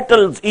the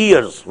cattle's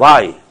ears.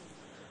 Why?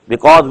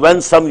 Because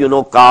when some,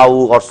 cow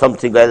or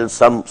something else,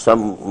 some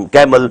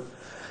camel,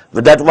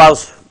 that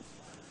was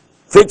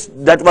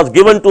fixed, that was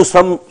given to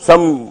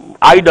some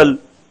idol,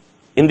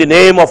 in the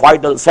name of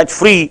idol, set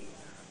free,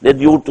 they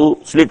used to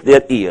slit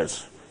their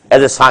ears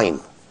as a sign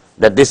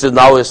that this is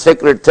now a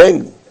sacred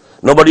thing.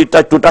 Nobody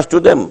touch to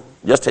them.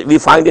 Just we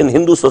find in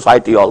Hindu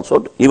society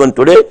also, even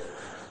today,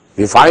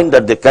 we find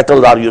that the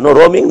cattle are,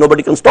 roaming.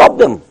 Nobody can stop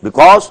them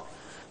because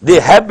they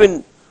have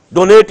been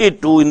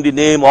donated to in the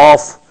name of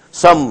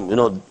some,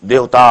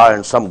 devta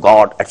and some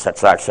god,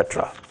 etc.,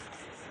 etc.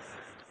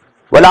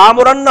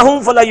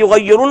 وَلَآمُرَنَّهُمْ فَلَا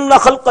يُغَيِّرُنَّ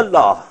خَلْقَ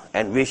اللَّهِ.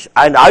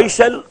 And I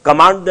shall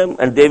command them,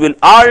 and they will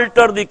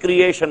alter the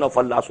creation of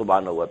Allah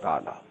subhanahu wa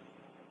ta'ala.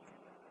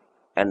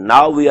 And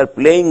now we are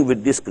playing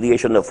with this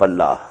creation of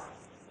Allah,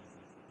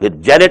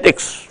 with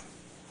genetics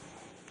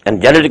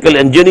and genetical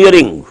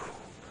engineering.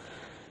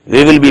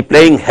 We will be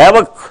playing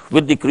havoc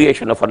with the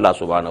creation of Allah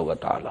subhanahu wa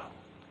ta'ala.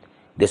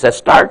 This has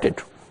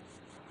started.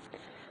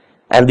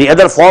 And the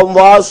other form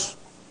was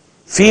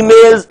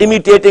females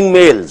imitating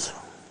males,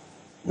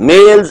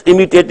 males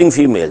imitating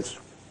females.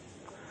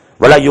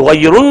 وَلَا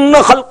يُغَيِّرُنَّ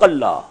خَلْقَ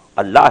اللَّهِ.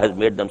 Allah has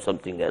made them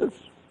something else.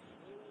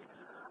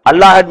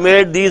 Allah had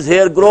made these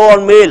hair grow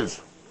on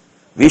males.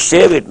 We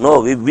shave it. No,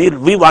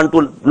 we want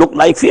to look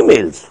like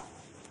females.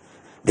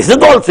 This is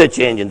also a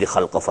change in the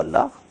khalq of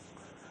Allah.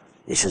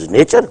 This is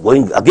nature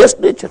going against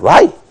nature.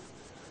 Why?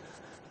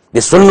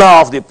 The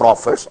sunnah of the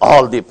prophets,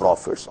 all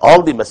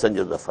the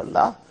messengers of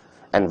Allah,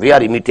 and we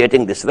are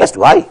imitating this West.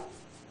 Why?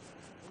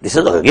 This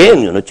is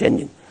again,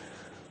 changing.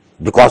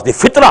 Because the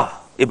fitrah,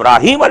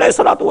 Ibrahim alayhi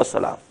salatu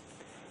wassalam,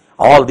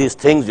 all these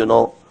things,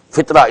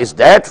 fitrah is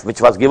that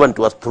which was given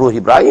to us through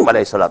Ibrahim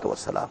alayhi salatu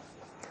wassalam.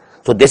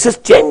 So this is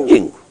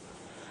changing.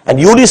 And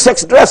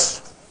unisex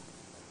dress.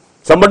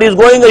 Somebody is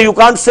going and you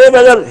can't say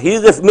whether he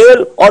is a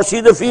male or she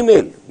is a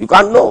female. You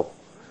can't know.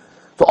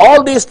 So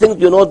all these things,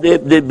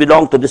 they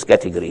belong to this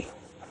category.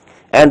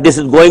 And this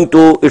is going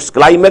to its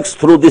climax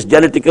through this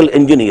genetical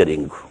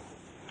engineering.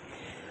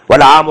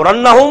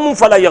 وَلَآمُرَنَّهُمْ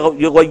فَلَا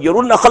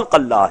يُغَيِّرُنَّ خَلْقَ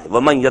اللَّهِ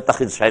وَمَنْ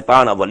يَتَّخِذْ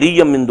شَيْطَانًا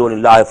وَلِيًّا مِنْ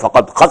دُونِ اللَّهِ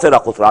فَقَدْ خَسِرَ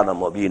خُسْرَانًا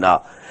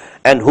مُبِينًا.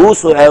 And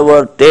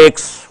whosoever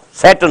takes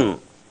Satan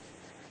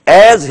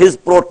as his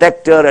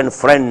protector and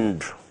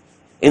friend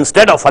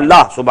instead of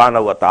Allah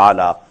subhanahu wa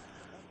ta'ala,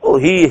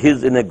 he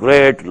is in a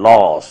great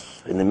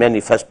loss, in a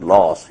manifest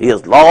loss. He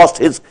has lost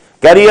his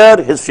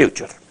career, his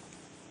future.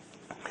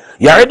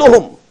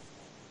 يَعِدُهُمْ.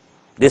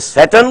 This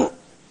Satan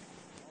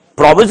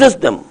promises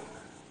them,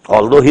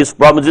 although his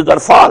promises are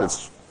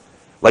false.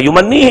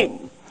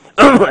 وَيُمَنِّيهِمْ.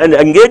 And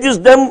engages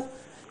them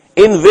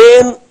in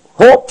vain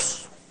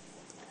hopes,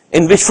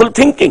 in wishful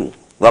thinking.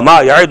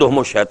 وَمَا يَعِدُهُمُ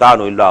الشَّيْطَانُ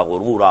إِلَّا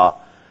غُرُورًا.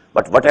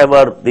 But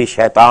whatever the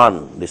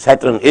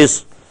Satan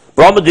is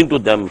promising to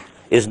them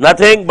is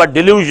nothing but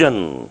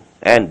delusion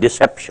and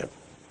deception.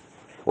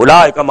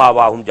 أُولَٰئِكَ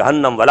مَأْوَاهُمْ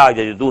جَهَنَّمْ وَلَا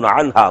يَجِدُونَ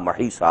عَنْهَا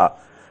مَحِيصًا.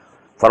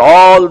 For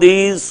all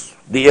these,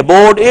 the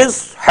abode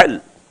is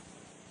hell,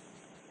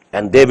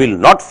 and they will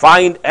not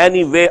find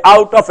any way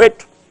out of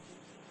it.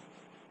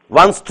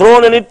 Once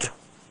thrown in it,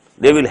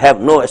 they will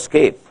have no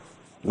escape,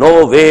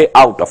 no way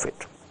out of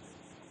it.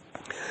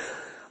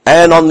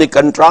 And on the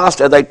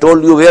contrast, as I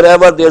told you,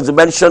 wherever there is a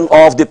mention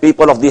of the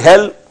people of the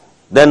hell,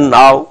 then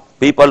now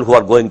people who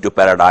are going to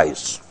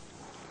paradise.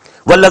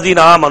 وَالَّذِينَ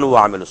آمَنُوا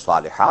وَعَمِلُوا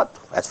الصَّالِحَاتِ.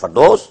 As for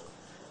those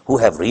who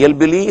have real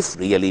belief,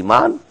 real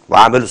iman,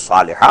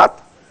 وَعَمِلُوا الصَّالِحَاتِ.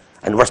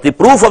 And what's the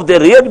proof of their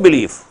real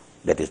belief?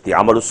 That is the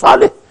amal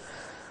salih.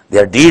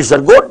 Their deeds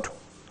are good.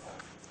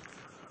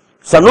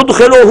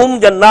 سَنُدْخِلُهُمْ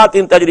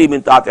جَنَّاتٍ تَجْرِي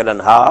مِنْ تَحْتِهَا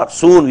الْأَنْهَارُ.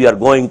 Soon we are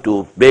going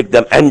to make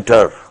them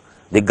enter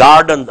the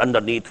garden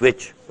underneath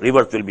which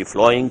rivers will be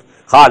flowing.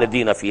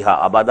 خَالِدِينَ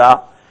فِيهَا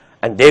أَبَدًا.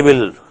 And they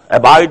will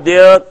abide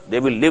there, they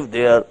will live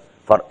there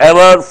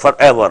forever,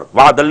 forever.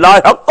 وَعْدَ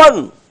اللَّهِ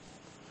حَقًّا.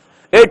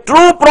 A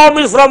true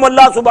promise from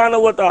Allah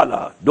subhanahu wa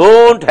ta'ala.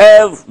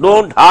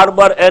 Don't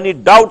harbor any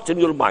doubts in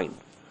your mind.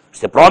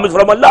 It's a promise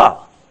from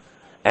Allah.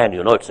 And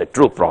you know it's a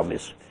true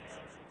promise.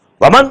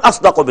 وَمَنْ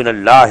أَصْدَقُ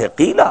مِنَ اللَّهِ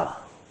قِيلًا.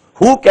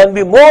 Who can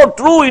be more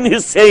true in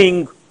his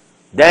saying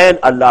than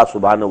Allah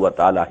subhanahu wa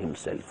ta'ala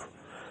himself?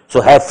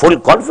 So have full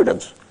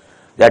confidence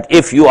that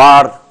if you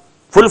are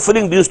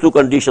fulfilling these two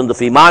conditions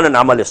of iman and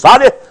amal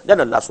salih,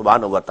 then Allah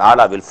subhanahu wa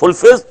ta'ala will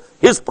fulfill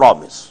his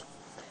promise.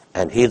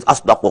 And he is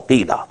asdaqu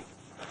qila.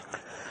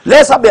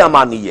 Laysa bi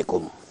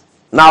amaniyikum.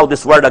 Now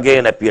this word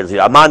again appears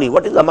here. Amani.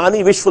 What is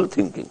amani? Wishful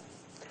thinking.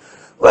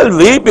 Well,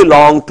 we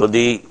belong to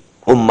the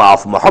ummah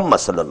of Muhammad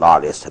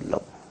sallallahu alayhi wa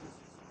sallam.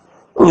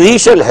 We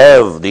shall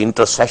have the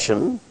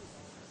intercession.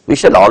 We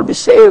shall all be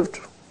saved.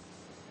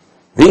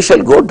 We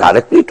shall go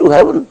directly to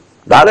heaven,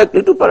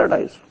 directly to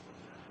paradise.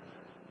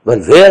 Well,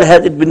 where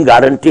has it been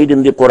guaranteed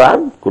in the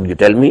Quran? Could you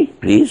tell me,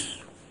 please?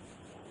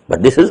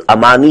 But this is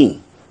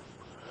amani.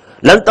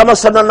 Lan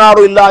tamassana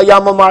naru illa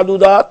ayyama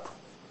ma'dudat.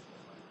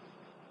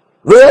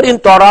 Where in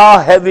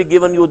Torah have we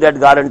given you that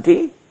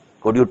guarantee?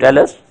 Could you tell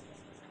us?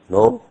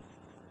 No.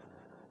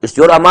 It's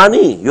your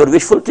amani, your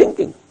wishful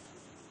thinking.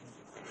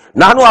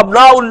 Nahnu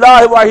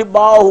abna'ullahi wa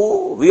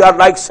hibbahu. We are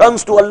like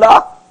sons to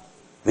Allah.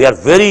 We are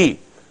very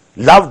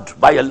loved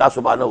by Allah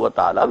subhanahu wa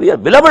ta'ala. We are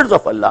beloveds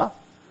of Allah.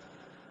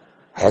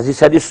 Has he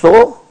said it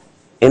so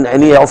in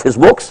any of his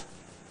books?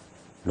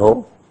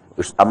 No.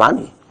 It's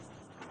amani.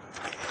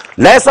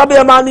 Laysa bi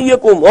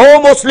amaniyikum.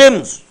 O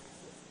Muslims,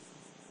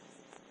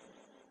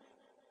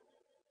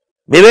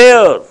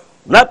 beware.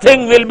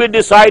 Nothing will be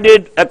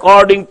decided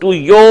according to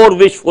your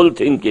wishful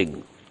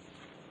thinking.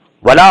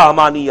 Wala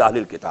amani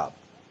ahlil kitab.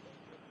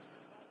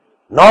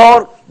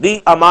 Nor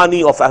the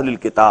amani of Ahlul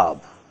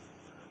Kitab.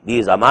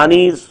 These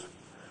amanis,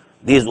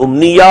 these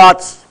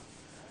umniyats,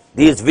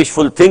 these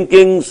wishful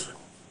thinkings,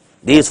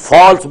 these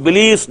false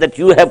beliefs that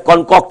you have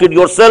concocted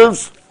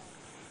yourselves,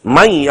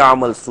 man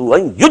ya'mal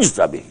su'an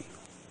yujza bihi.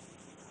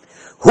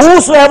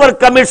 Whosoever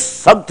commits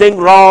something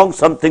wrong,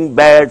 something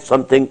bad,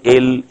 something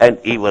ill and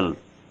evil,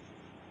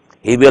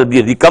 he will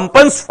be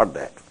recompensed for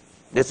that.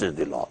 This is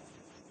the law.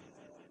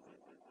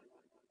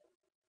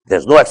 There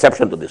is no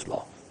exception to this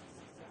law.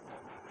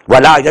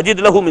 وَلَا يَجِدْ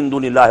لَهُ مِن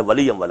دُونِ اللَّهِ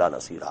وَلِيًّا وَلَا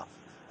نَصِيرًا.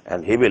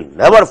 And he will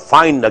never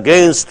find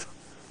against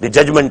the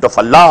judgment of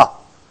Allah,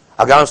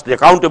 against the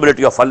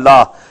accountability of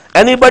Allah,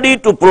 anybody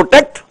to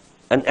protect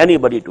and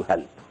anybody to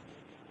help.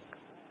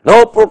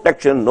 No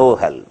protection, no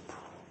help.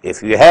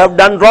 If you have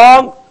done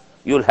wrong,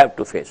 you will have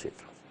to face it.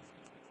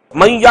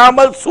 مَنْ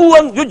يَعْمَلْ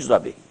سُوءًا يُجْزَ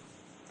بِهِ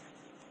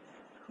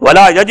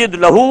وَلَا يَجِدْ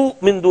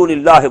لَهُ مِن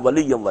دُونِ اللَّهِ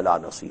وَلِيًّا وَلَا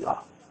نَصِيرًا.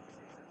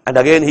 And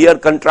again here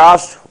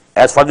contrast.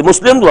 As for the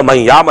Muslims,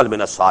 وَمَنْ يَعْمَلْ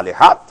مِنَ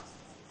الصَّالِحَاتِ.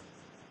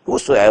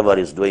 Whosoever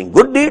is doing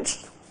good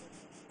deeds,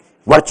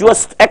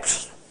 virtuous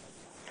acts,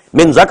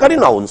 min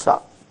zakarin aw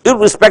unsa,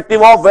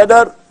 irrespective of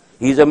whether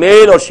he is a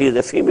male or she is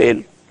a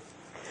female,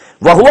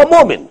 وَهُوَ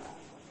مُؤْمِنٌ.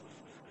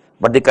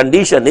 But the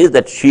condition is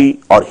that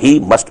she or he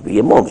must be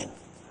a mu'min.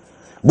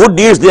 Good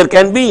deeds there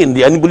can be in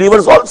the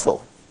unbelievers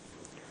also.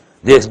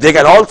 They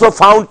can also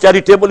found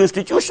charitable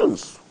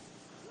institutions.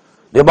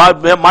 They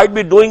might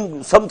be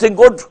doing something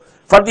good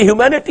for the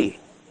humanity.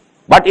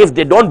 But if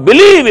they don't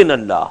believe in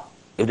Allah,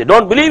 if they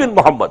don't believe in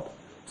Muhammad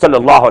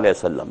sallallahu alayhi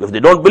wasallam, if they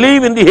don't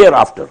believe in the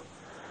hereafter,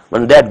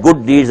 then that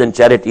good deeds and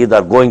charities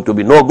are going to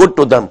be no good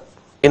to them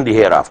in the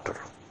hereafter.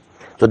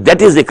 So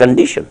that is the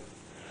condition.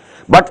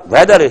 But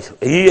whether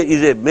he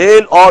is a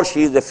male or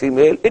she is a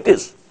female, it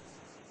is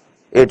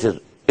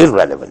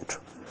irrelevant.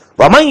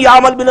 وَمَنْ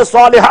يَعْمَلْ مِنَ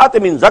الصَّالِحَاتِ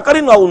مِنْ ذَكَرٍ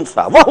أَوْ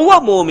أُنْثَىٰ وَهُوَ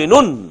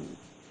مُؤْمِنٌ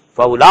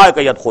فَأُولَٰئِكَ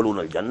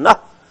يَدْخُلُونَ الْجَنَّةَ.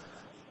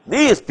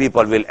 These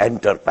people will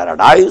enter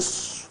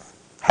paradise,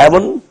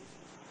 heaven,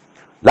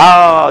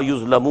 لَا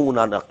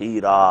يُظْلَمُونَ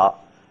نَقِيرًا,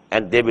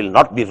 and they will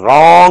not be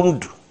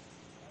wronged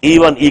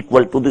even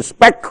equal to the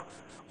speck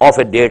of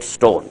a date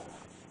stone.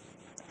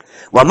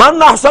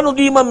 وَمَنْ أَحْسَنُ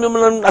دِينًا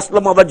مِمَّنْ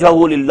أَسْلَمَ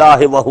وَجْهَهُ لِلَّهِ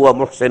وَهُوَ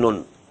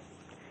مُحْسِنٌ.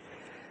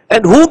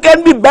 And who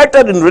can be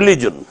better in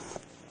religion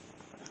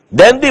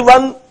than the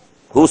one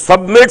who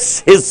submits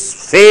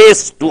his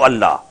face to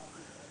Allah?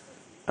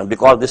 And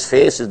because this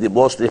face is the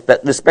most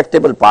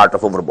respectable part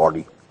of our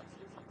body.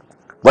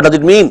 What does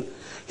it mean?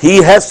 He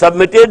has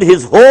submitted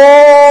his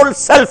whole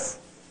self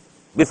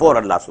before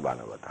Allah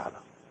subhanahu wa ta'ala.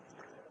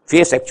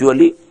 Face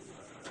actually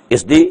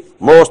is the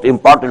most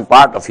important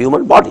part of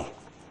human body.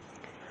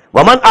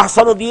 وَمَنْ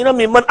أَحْسَنُ دِينًا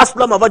مِمَّنْ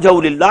أَسْلَمَ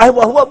وَجْهَهُ لِلَّهِ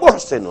وَهُوَ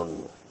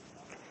مُحْسِنٌ.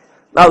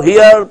 Now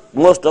here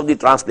most of the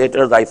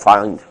translators I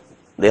find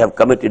they have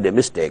committed a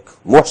mistake.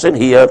 Muhsin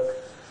here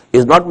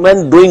is not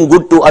meant doing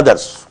good to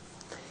others.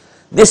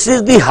 This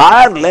is the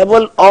higher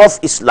level of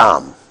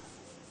Islam.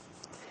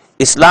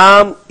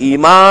 Islam,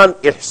 Iman,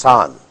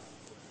 Ihsan.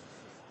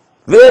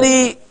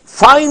 Very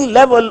fine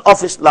level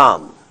of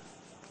Islam,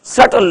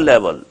 subtle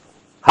level,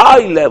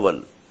 high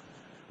level,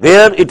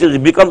 where it is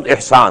becomes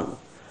Ihsan,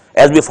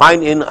 as we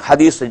find in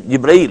Hadith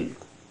Jibreel,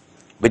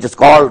 which is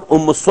called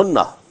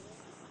Sunnah.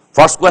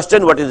 First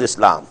question, what is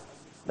Islam?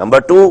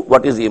 Number two,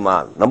 what is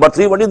Iman? Number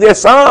three, what is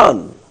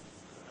Ihsan?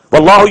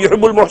 Wallahu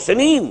yuhibbul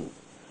muhsineen.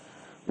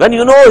 When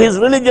you know his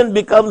religion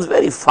becomes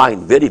very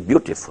fine, very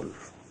beautiful.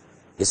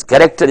 His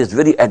character is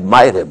very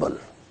admirable.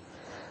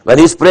 When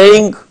he is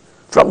praying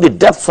from the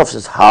depths of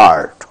his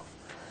heart,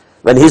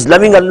 when he is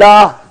loving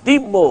Allah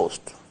deep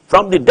most,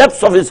 from the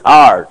depths of his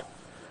heart.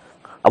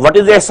 What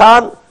is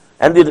Ihsan?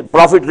 And the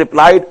Prophet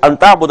replied,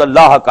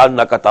 Anta'budallaha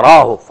ka'annaka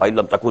tarahu, fa in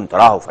lam takun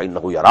tarahu, fa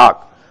innahu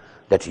yarak.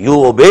 That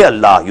you obey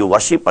Allah, you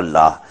worship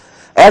Allah,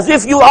 as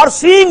if you are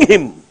seeing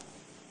Him.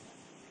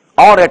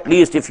 Or at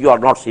least if you are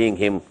not seeing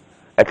Him,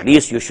 at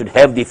least you should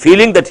have the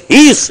feeling that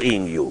He is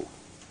seeing you.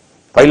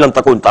 fa in lam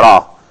takun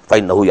tarahu, fa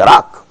innahu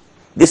yarak.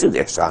 This is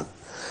Ihsan.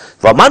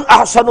 وَمَنْ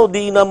أَحْسَنُ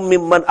دِينًا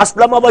مِمَّنْ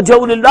أَسْلَمَ وَجْهَهُ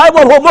لِلَّهِ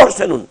وَهُوَ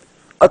مُحْسِنٌ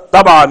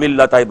اتَّبَعَ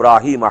مِلَّةَ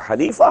إِبْرَاهِيمَ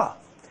حَنِيفًا.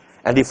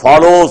 And he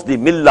follows the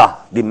millah,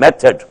 the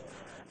method,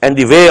 and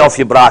the way of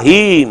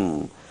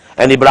Ibrahim.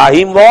 And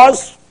Ibrahim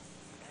was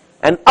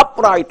an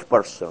upright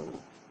person,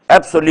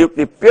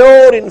 absolutely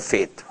pure in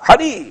faith.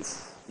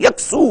 Hanif,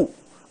 yaksu,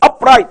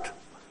 upright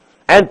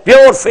and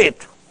pure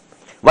faith.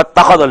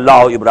 وَاتَّخَذَ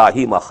اللَّهُ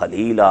إِبْرَاهِيمَ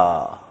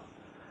خَلِيلًا.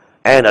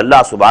 And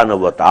Allah subhanahu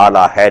wa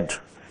ta'ala had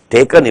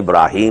taken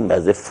Ibrahim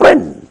as a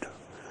friend.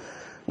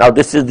 Now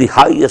this is the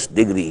highest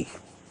degree.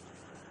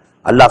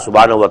 Allah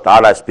subhanahu wa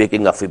ta'ala is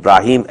speaking of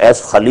Ibrahim as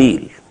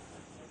Khalil.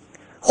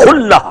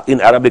 Khullah in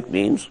Arabic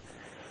means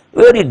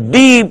very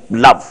deep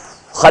love.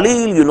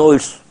 Khalil, you know,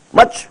 it's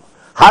much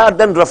higher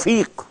than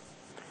Rafiq.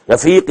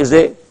 Rafiq is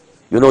a,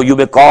 you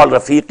may call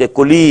Rafiq a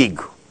colleague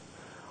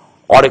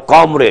or a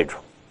comrade.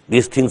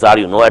 These things are,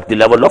 at the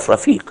level of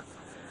Rafiq.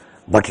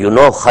 But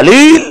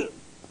Khalil,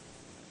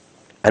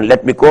 and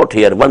let me quote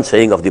here one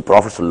saying of the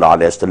Prophet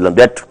ﷺ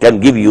that can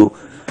give you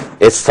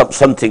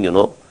something,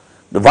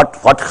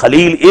 what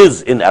Khalil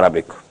is in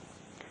Arabic.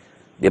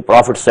 The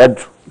Prophet said,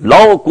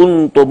 لَوْ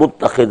كُنْتُ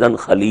مُتَّخِذًا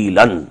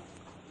خَلِيلًا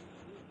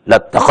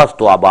لَاتَّخَذْتُ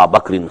أَبَا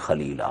بَكْرٍ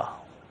خَلِيلًا.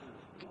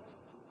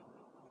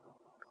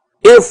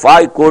 If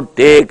I could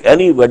take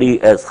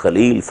anybody as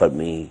Khalil for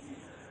me,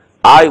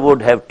 I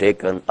would have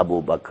taken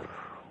Abu Bakr.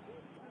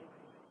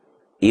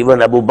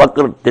 Even Abu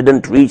Bakr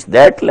didn't reach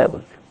that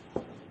level.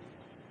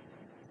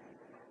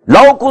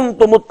 لَوْ كُنْتُ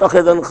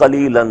مُتَّخِذًا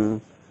خَلِيلًا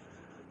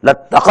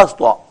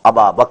لَاتَّخَذْتُ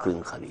أَبَا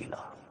بَكْرٍ خَلِيلًا.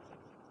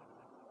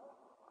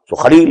 So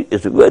Khalil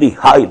is a very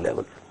high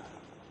level.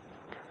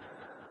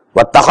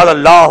 وَاتَّخَذَ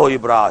اللَّهُ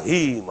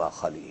إِبْرَاهِيمَ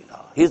خَلِيلًا.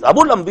 He is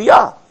Abul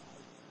Anbiya,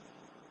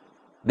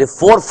 the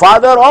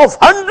forefather of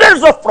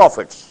hundreds of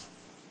prophets.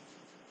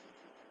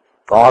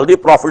 All the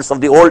prophets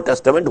of the Old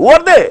Testament, who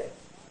are they?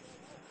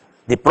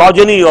 The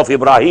progeny of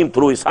Ibrahim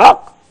through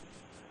Ishaq.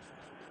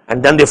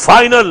 And then the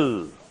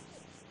final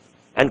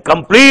and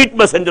complete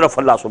messenger of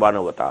Allah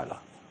subhanahu wa ta'ala,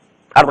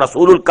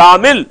 Ar-Rasulul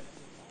Kamil,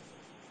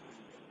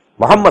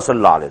 Muhammad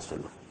sallallahu alayhi wa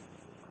sallam.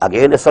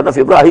 Again a son of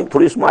Ibrahim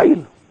through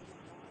Ismail.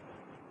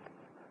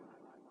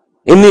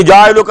 Inni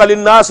ja'iluka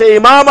linnasi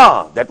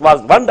imama. That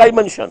was one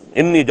dimension.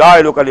 Inni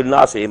ja'iluka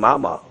linnasi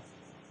imama.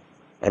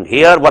 And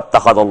here,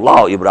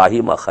 wattakhadallahu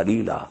Ibrahima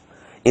khalila.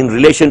 In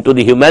relation to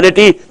the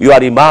humanity, you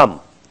are Imam.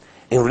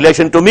 In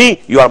relation to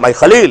me, you are my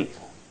Khalil.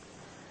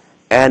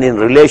 And in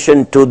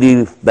relation to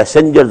the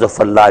messengers of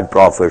Allah and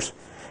prophets,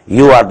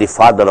 you are the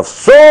father of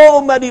so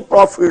many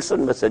prophets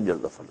and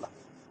messengers of Allah.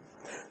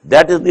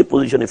 That is the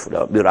position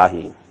of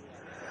Ibrahim.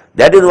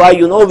 That is why,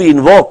 we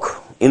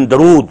invoke in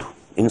Darood,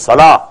 in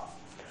Salah,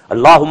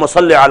 Allahumma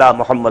salli ala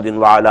Muhammadin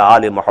wa ala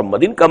ali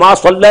Muhammadin kama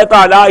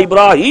sallaita ala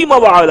Ibrahim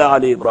wa ala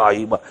ali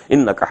Ibrahim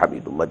innaka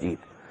Hamidum Majid.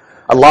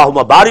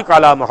 Allahumma barik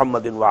ala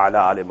Muhammadin wa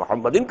ala ali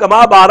Muhammadin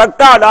kama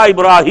barakta ala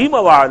Ibrahim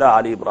wa ala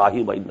ali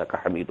Ibrahim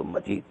innaka Hamidum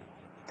Majid.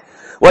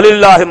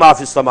 Walillahi ma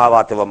fis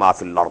samawati wa ma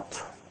fil ard.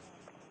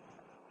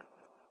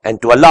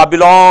 And to Allah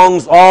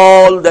belongs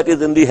all that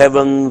is in the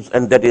heavens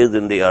and that is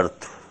in the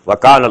earth. Wa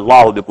kana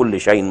Allahu bi kulli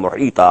shay'in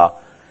muhita.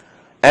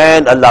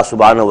 And Allah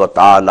subhanahu wa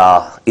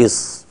ta'ala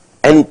is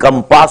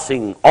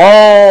encompassing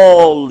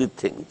all the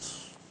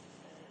things.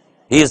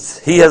 He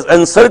has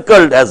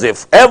encircled as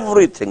if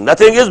everything,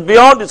 nothing is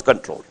beyond his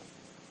control.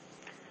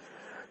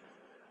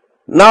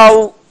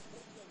 Now,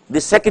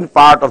 the second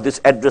part of this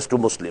address to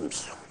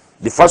Muslims.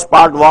 The first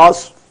part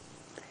was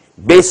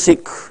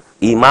basic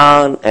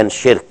Iman and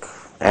Shirk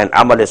and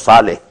Amal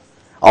Saleh,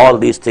 all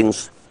these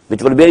things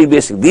which were very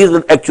basic. These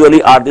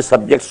actually are the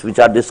subjects which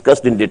are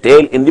discussed in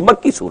detail in the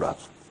Makki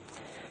surahs.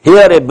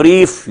 Here a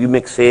brief, you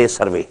may say,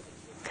 survey.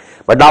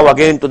 But now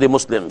again to the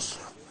Muslims.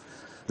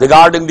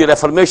 Regarding the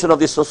reformation of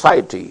the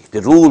society,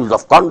 the rules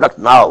of conduct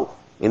now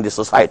in the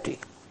society.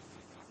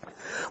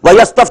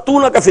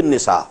 وَيَسْتَفْتُونَكَ فِي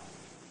النِّسَاءِ.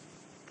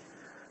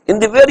 In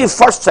the very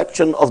first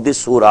section of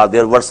this surah,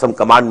 there were some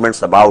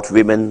commandments about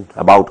women,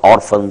 about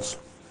orphans.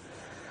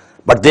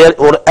 But there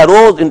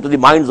arose into the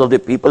minds of the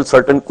people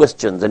certain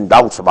questions and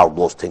doubts about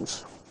those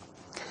things.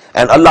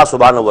 And Allah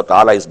subhanahu wa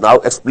ta'ala is now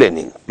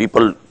explaining.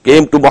 People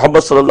came to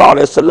Muhammad sallallahu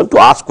alayhi wa sallam to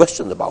ask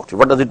questions about it.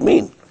 What does it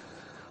mean?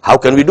 How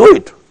can we do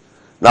it?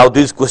 Now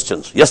these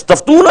questions.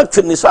 Yastaftunak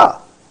fi nisa.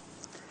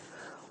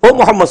 O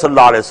Muhammad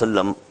sallallahu alayhi wa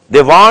sallam,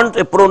 they want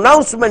a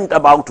pronouncement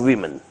about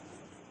women.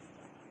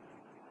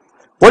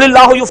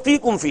 Qulillahu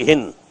yuftikum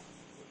fihin.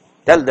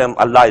 Tell them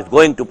Allah is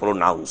going to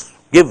pronounce,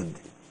 give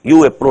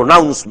you a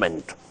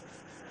pronouncement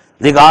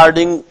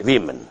regarding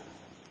women.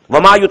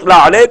 وَمَا يُتْلَى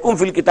عَلَيْكُمْ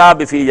فِي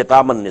الْكِتَابِ فِي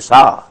يَتَامَ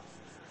النِّسَاءِ.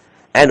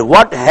 And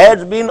what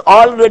has been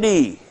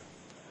already,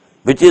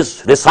 which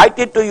is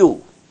recited to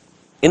you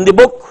in the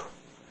book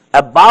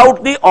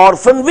about the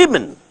orphan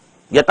women,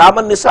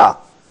 Yatama Nisa.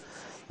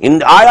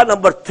 In ayah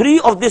number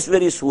 3 of this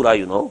very surah,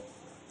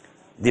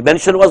 the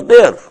mention was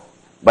there.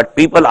 But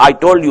people, I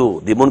told you,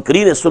 the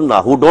Munkareen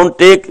Sunnah, who don't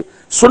take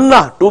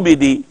Sunnah to be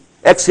the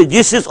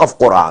exegesis of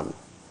Quran,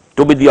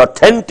 to be the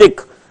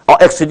authentic or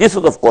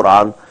exegesis of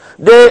Quran,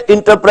 they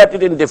interpret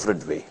it in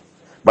different way.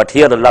 But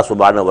here Allah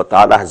subhanahu wa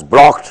ta'ala has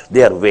blocked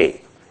their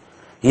way.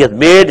 He has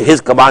made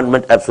His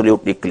commandment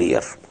absolutely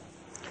clear.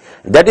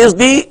 That is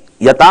the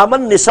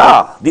Yataman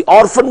Nisa, the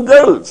orphan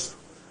girls.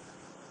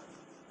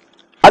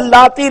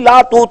 Allati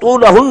la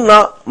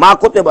tutulahunna ma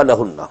kutiba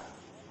lahunna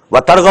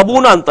wa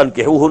targhabuna an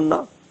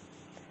tankihuhunna.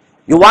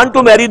 You want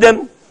to marry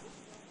them?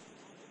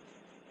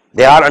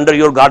 They are under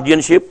your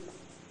guardianship.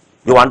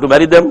 You want to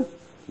marry them?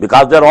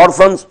 Because they are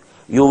orphans,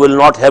 you will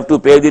not have to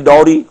pay the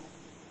dowry.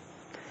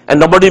 And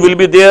nobody will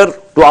be there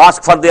to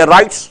ask for their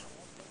rights.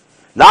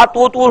 La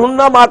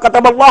tutuhunna ma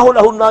kataballahu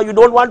lahunna. You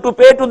don't want to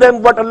pay to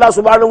them what Allah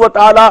subhanahu wa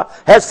ta'ala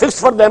has fixed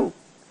for them.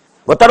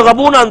 Wa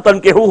targhabuna an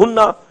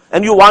tankihuhunna.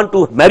 And you want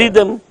to marry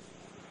them.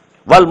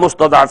 Wal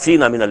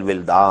mustad'afina min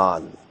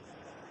al-wildan.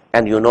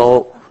 And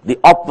the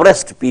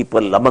oppressed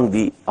people among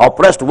the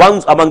oppressed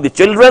ones among the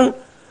children,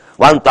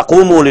 wan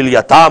taqumu lil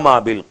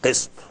yatama bil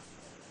qist.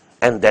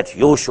 And that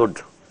you should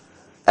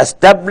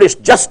establish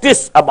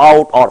justice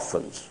about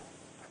orphans.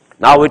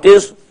 Now it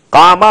is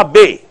qama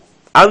be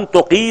an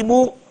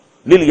tuqimu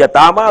lil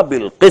yatama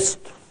bil qist.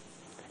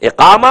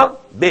 Iqama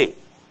be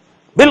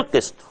bil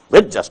qist,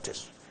 with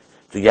justice.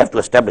 So you have to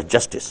establish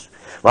justice.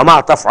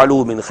 وَمَا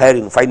تَفْعَلُوا مِنْ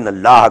خَيْرٍ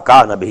فَإِنَّ اللَّهَ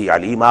كَانَ بِهِ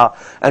عَلِيمًا.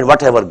 And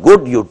whatever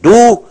good you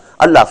do,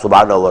 Allah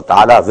subhanahu wa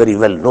ta'ala very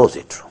well knows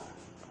it.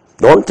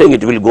 Don't think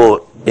it will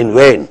go in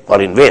vain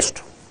or in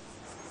waste.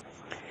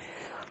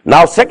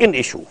 Now second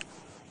issue.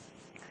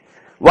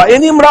 وَإِنِ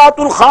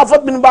امْرَأَةٌ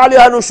خَافَتْ مِنْ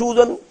بَعْلِهَا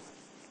نُشُوزًا.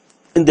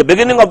 In the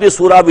beginning of this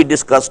surah we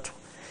discussed,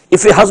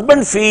 if a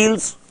husband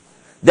feels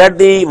that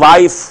the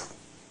wife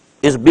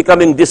is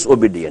becoming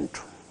disobedient,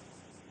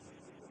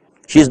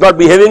 she is not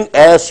behaving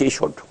as she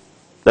should,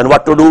 then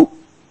what to do?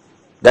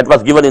 That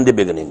was given in the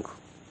beginning.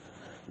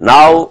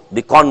 Now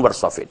the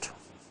converse of it.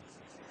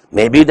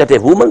 Maybe that a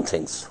woman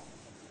thinks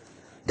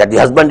that the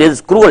husband is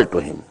cruel to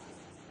him.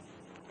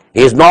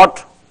 He is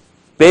not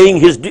paying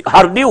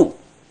her due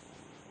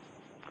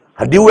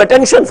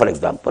attention, for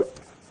example.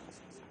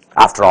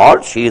 After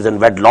all, she is in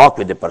wedlock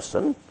with the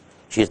person.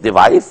 She is the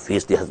wife, he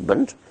is the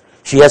husband.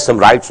 She has some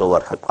rights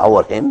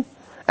over him,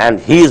 and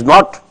he is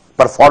not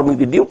performing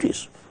the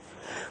duties.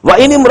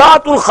 وَإِنِ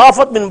امْرَأَةٌ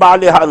خَافَتْ مِنْ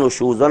بَعْلِهَا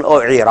نُشُوزًا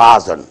أَوْ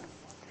عِرَازًا.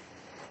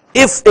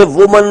 If a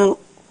woman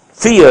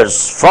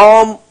fears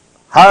from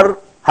her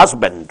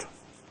husband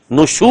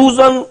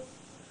nushuzan,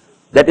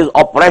 that is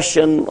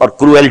oppression or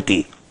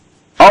cruelty,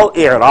 or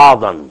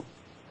i'radan,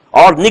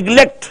 or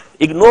neglect,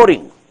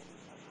 ignoring.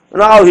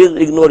 Now he is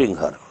ignoring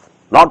her,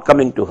 not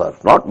coming to her,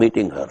 not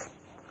meeting her.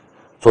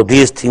 So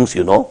these things,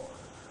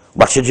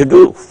 what should you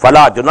do?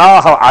 فَلَا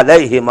جُنَاحَ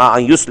عَلَيْهِمَا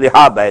أَن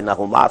يُصْلِحَا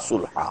بَيْنَهُمَا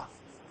صُلْحًا.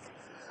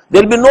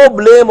 There will be no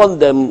blame on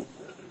them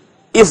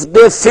if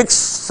they fix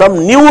some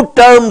new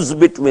terms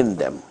between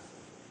them.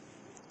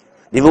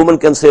 The woman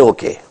can say,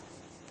 okay,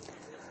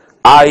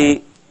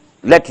 I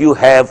let you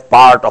have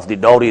part of the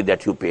dowry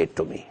that you paid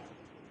to me.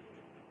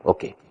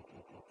 Okay.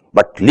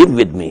 But live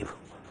with me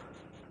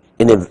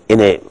in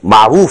a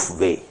ma'roof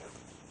way,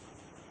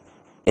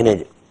 in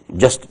a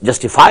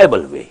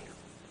justifiable way.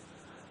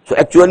 So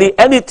actually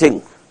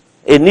anything,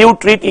 a new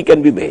treaty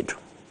can be made.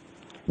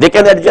 They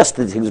can adjust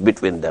the things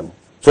between them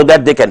so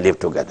that they can live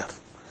together.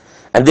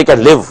 And they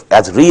can live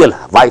as real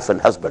wife and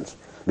husbands,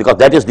 because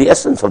that is the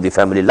essence of the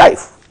family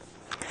life.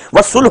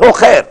 وَالصُّلْحُ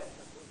خَيْرٌ.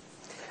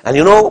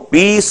 And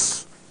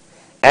peace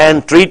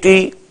and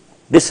treaty,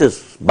 this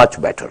is much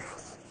better.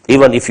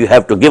 Even if you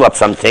have to give up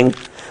something.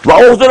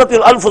 وَأُحْضِرَتِ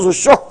الْأَنفُسُ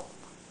الشُّحَّ.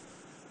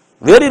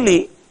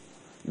 Verily,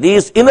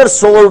 these inner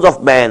souls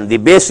of man, the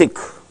basic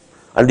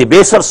and the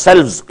baser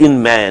selves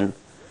in man,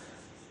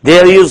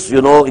 there is,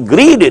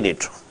 greed in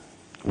it.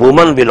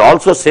 Woman will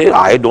also say,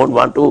 I don't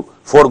want to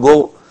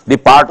forego the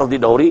part of the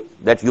dowry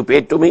that you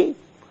paid to me,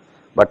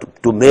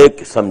 but to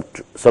make some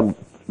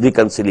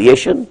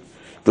reconciliation,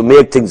 to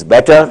make things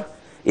better,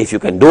 if you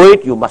can do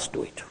it, you must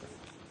do it.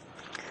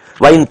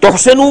 وَإِن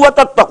تُحْسِنُوا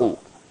وَتَتَّقُوا.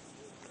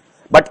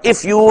 But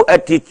if you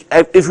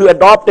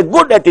adopt a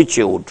good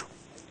attitude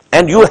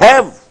and you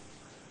have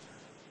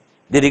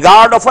the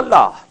regard of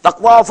Allah,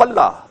 taqwa of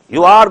Allah,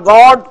 you are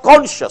God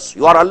conscious,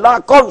 you are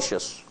Allah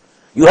conscious,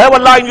 you have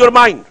Allah in your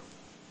mind,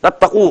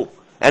 tattaqu,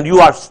 and you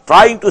are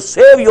trying to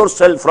save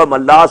yourself from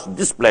Allah's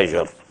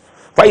displeasure.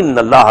 فَإِنَّ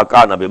اللَّهَ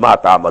كَانَ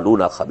بِمَا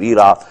تَعْمَلُونَ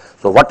خَبِيرًا.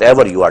 So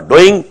whatever you are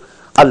doing,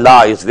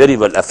 Allah is very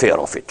well aware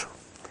of it.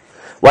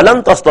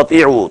 وَلَن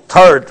تَسْتَطِيعُوا.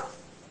 Third,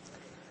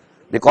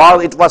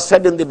 because it was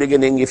said in the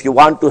beginning, if you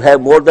want to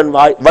have more than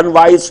one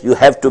wife, you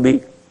have to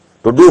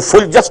do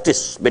full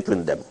justice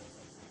between them.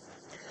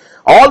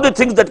 All the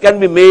things that can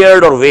be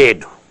measured or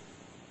weighed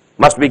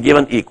must be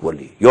given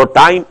equally. Your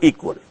time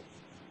equal.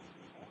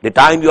 The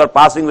time you are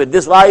passing with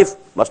this wife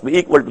must be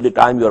equal to the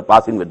time you are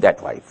passing with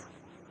that wife.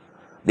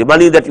 The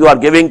money that you are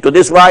giving to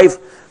this wife,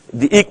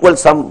 the equal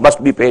sum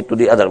must be paid to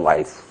the other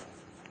wife.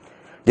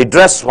 The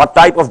dress, what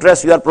type of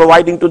dress you are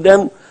providing to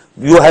them,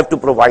 you have to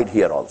provide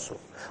here also.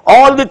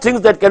 All the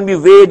things that can be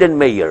weighed and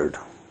measured.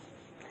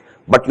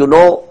 But you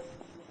know,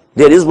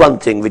 there is one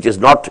thing which is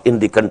not in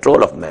the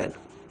control of man,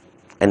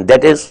 and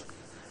that is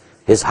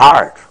his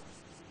heart.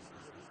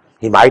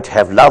 He might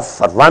have love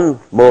for one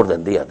more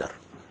than the other,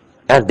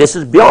 and this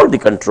is beyond the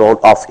control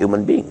of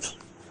human beings.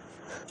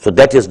 So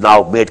that is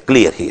now made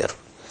clear here.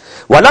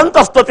 وَلَن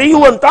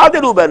تَسْتَطِيعُوا أَن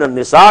تَعْدِلُوا بَيْنَ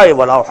النِّسَاءِ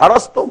وَلَوْ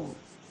حَرَصْتُمْ.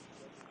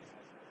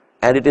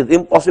 And it is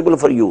impossible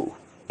for you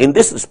in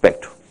this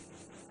respect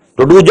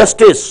to do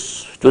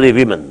justice to the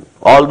women,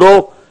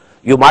 although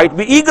you might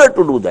be eager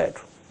to do that,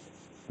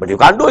 but you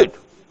can't do it.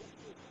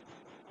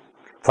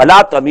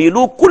 فَلَا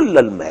تَمِيلُوا كُلَّ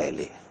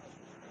الْمَيْلِ.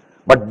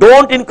 But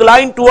don't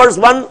incline towards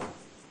one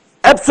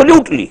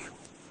absolutely.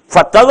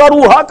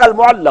 فَتَذَرُوهَا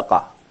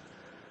كَالْمُعَلَّقَةِ.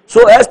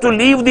 So as to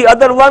leave the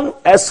other one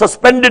as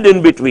suspended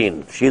in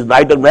between. She is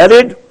neither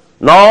married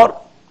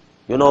nor,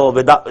 nor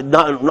with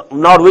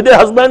a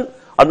husband,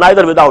 or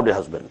neither without a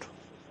husband.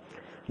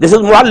 This is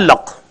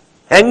muallaq,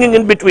 hanging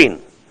in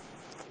between.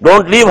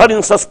 Don't leave her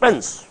in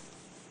suspense.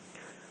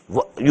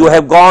 You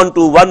have gone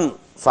to one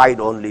side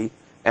only,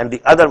 and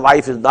the other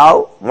wife is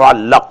now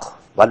muallaq.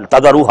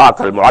 وَالْتَذَرُوهَا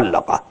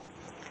كَالْمُعَلَّقَةِ.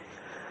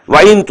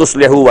 وَإِن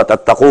تُصْلِحُوا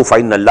وَتَتَّقُوا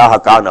فَإِنَّ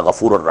اللَّهَ كَانَ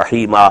غَفُورًا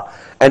رَحِيمًا.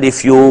 And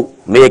if you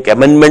make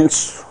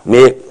amendments,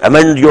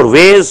 amend your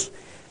ways,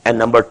 and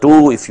number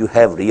two, if you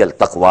have real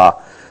taqwa,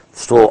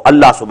 so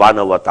Allah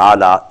subhanahu wa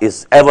ta'ala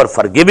is ever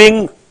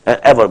forgiving and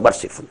ever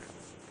merciful.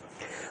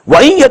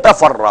 وَإِن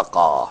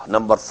يَتَفَرَّقَا.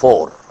 Number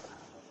four,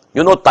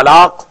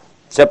 talaq,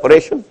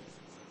 separation.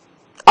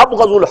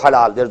 أَبْغَضُ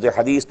الْحَلَالِ. There's a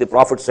hadith, the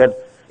Prophet said,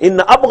 إِنَّ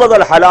أَبْغَضَ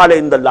الْحَلَالِ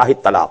إِنْدَ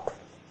اللَّهِ الطَّلَاقُ.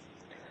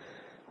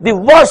 The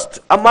worst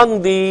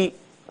among the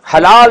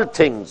halal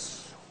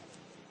things,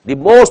 the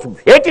most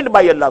hated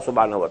by Allah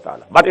subhanahu wa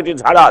ta'ala, but it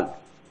is halal.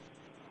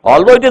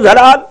 Although it is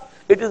halal,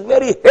 it is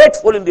very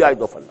hateful in the eyes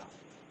of Allah.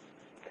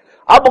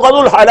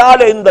 أَبْغَضُ الْحَلَالِ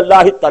إِنْدَ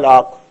اللَّهِ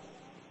الطَّلَاقُ.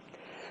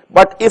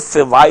 But if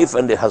a wife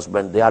and a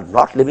husband, they are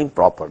not living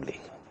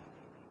properly,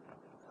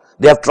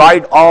 they have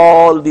tried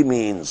all the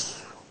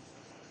means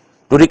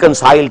to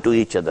reconcile to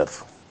each other,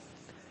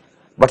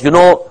 but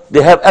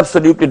they have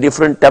absolutely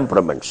different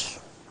temperaments,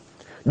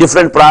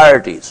 different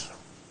priorities.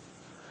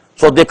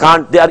 So they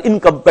are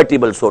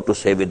incompatible, so to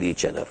say, with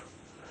each other.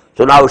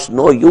 So now it's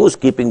no use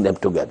keeping them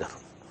together.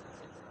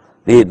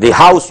 The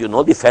house,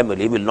 the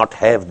family will not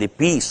have the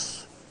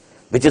peace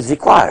which is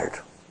required,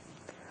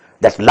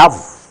 that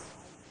love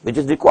which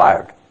is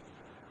required.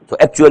 So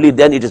actually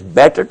then it is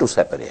better to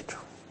separate.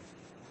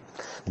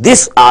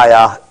 This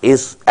ayah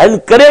is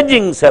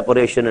encouraging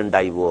separation and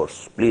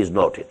divorce. Please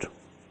note it.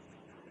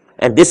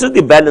 And this is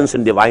the balance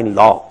in divine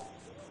law.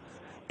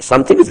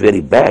 Something is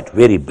very bad,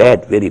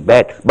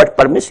 but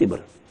permissible.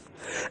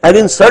 And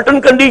in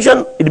certain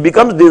condition, it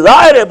becomes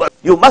desirable.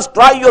 You must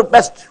try your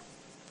best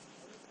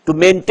to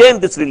maintain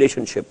this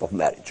relationship of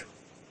marriage.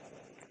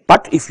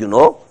 But if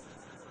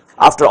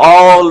after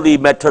all the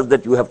methods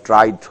that you have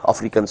tried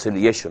of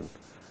reconciliation,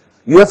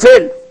 you have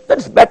failed, then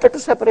it's better to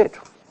separate.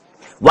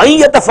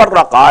 وَإِن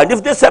يَتَفَرَّقَا. And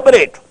if they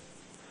separate,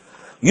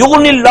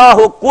 يُغْنِ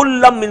اللَّهُ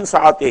كُلًّا مِنْ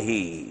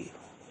سَعَتِهِ.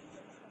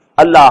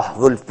 Allah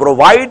will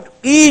provide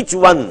each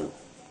one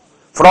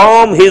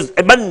from his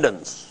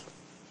abundance.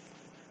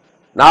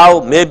 Now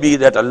maybe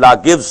that Allah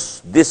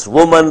gives this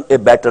woman a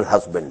better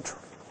husband,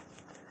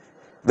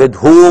 with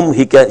whom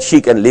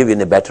she can live in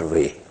a better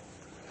way.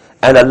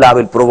 And Allah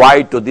will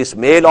provide to this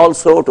male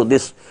also, to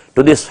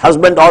this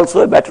husband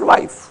also, a better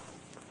wife,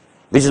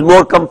 which is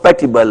more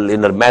compatible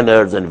in her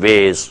manners and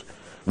ways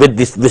with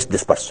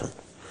this person.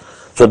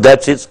 So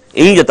that's it.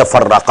 إِن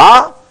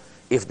يَتَفَرَّقَا.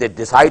 If they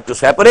decide to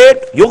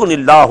separate,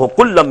 يُغْنِ اللَّهُ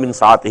كُلًّا مِنْ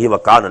سَعَتِهِ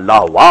وَكَانَ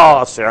اللَّهُ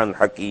وَاسِعًا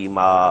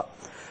حَكِيمًا.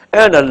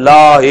 And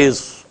Allah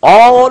is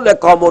all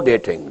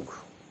accommodating.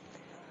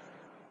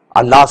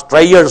 Allah's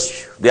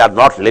treasures, they are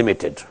not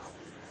limited.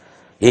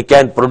 He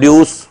can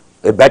produce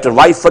a better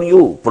wife for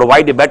you,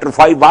 provide a better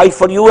wife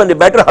for you, and a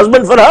better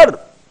husband for her.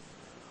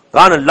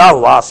 كَانَ اللَّهُ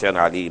وَاسِعًا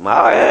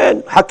عَلِيمًا.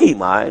 And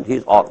Hakima, and He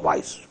is all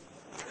wise.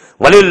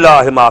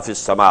 وَلِلَّهِ مَا فِي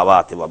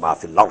السَّمَاوَاتِ وَمَا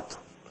فِي الْأَرْضِ.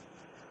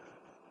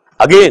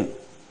 Again,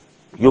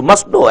 You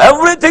must know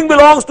everything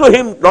belongs to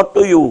Him, not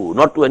to you,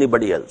 not to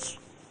anybody else.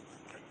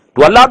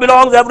 To Allah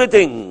belongs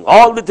everything,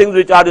 all the things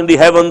which are in the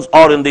heavens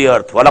or in the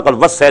earth. وَلَقَدْ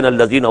وَصَّيْنَا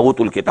الَّذِينَ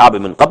أُوتُوا الْكِتَابَ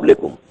مِنْ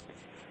قَبْلِكُمْ.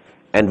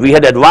 And we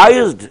had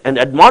advised and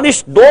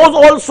admonished those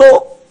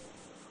also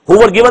who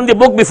were given the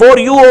book before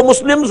you, O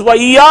Muslims,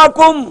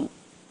 وَإِيَّاكُمْ.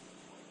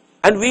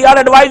 And we are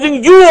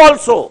advising you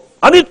also,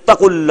 أَنِ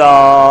اتَّقُوا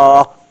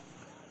اللَّهَ,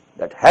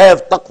 that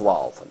have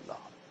taqwa of Allah.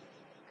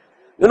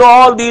 You know,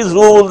 all these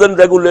rules and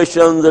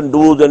regulations and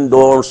do's and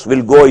don'ts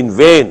will go in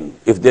vain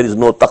if there is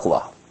no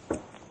taqwa.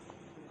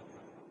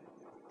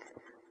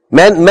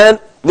 Man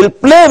will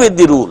play with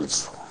the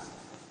rules.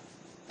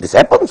 This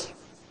happens.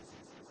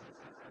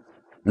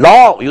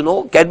 Law, you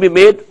know, can be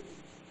made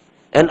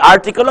an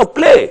article of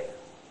play,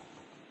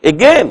 a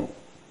game.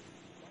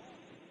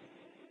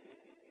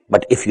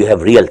 But if you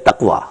have real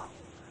taqwa,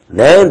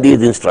 then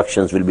these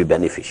instructions will be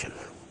beneficial.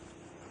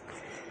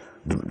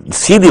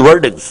 See the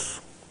wordings.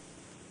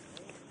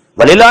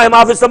 وَلِلَّهِ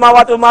مَا فِي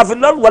السَّمَاوَاتِ وَمَا فِي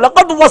الْأَرْضِ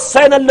وَلَقَدْ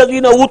وَصَّيْنَا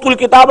الَّذِينَ أُوتُوا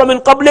الْكِتَابَ مِنْ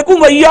قَبْلِكُمْ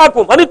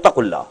وَإِيَّاكُمْ أَنِ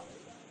اتَّقُوا اللَّهَ.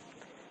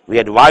 We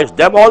advised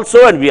them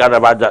also, and we are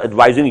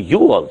advising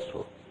you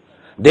also.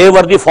 They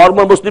were the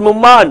former Muslim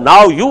Ummah, and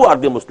now you are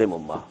the Muslim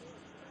Ummah.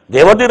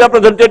 They were the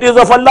representatives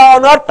of Allah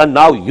on earth, and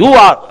now you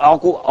are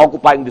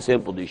occupying the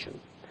same position.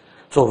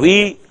 So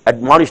we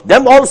admonish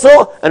them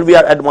also, and we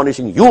are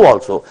admonishing you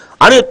also.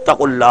 أَنِ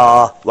اتَّقُوا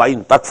اللَّهَ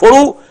وَإِن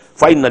تَكْفُرُوا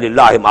فَإِنَّ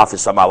لِلَّهِ مَا فِي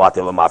السَّمَاوَاتِ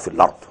وَمَا فِي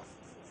الْأَرْضِ.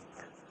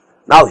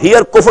 Now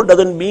here kufr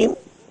doesn't mean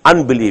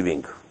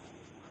unbelieving.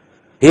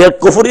 Here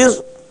kufr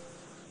is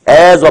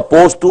as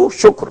opposed to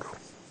shukr.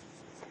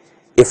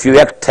 If you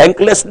act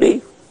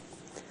thanklessly,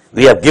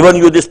 we have given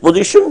you this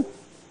position.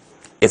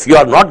 If you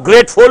are not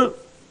grateful,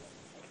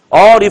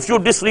 or if you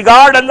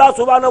disregard Allah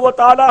subhanahu wa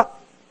ta'ala,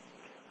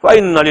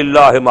 فَإِنَّ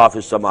لِلَّهِ مَا فِي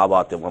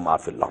السَّمَاوَاتِ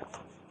وَمَا فِي الْأَرْضِ.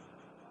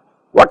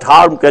 What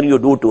harm can you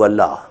do to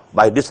Allah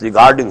by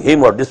disregarding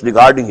Him or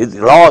disregarding His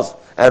laws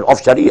and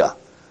of Sharia?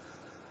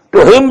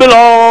 To Him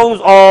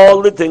belongs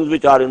all the things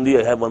which are in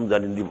the heavens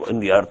and in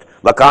the earth.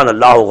 وَكَانَ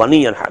اللَّهُ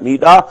غَنِيًّا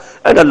حَمِيدًا.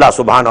 And Allah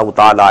subhanahu wa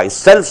ta'ala is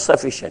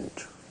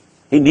self-sufficient.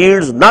 He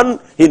needs none,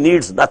 He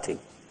needs nothing.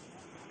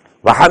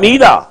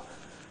 وَحَمِيدًا.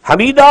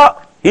 Hamida,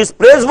 He is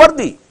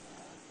praiseworthy.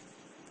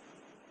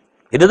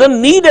 He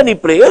doesn't need any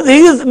praise,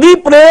 He is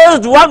the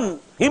praised one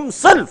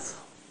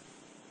Himself.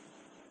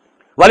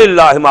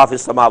 وَلِلَّهِ مَا فِي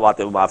السَّمَاوَاتِ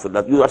وَمَا فِي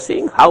الْأَرْضِ. You are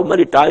seeing how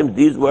many times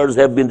these words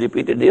have been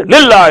repeated here.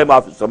 لِلَّهِ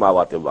مَا فِي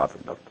السَّمَاوَاتِ وَمَا فِي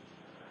الْأَرْضِ.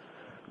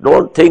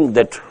 Don't think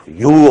that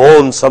you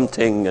own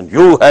something and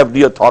you have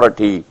the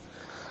authority.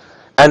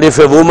 And if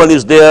a woman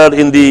is there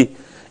in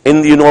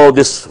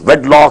this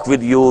wedlock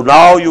with you,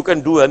 now you can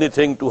do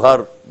anything to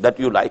her that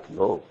you like.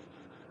 No.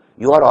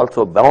 You are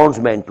also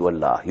bondsman to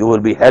Allah. You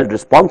will be held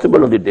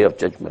responsible on the day of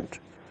judgment.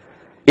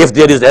 If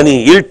there is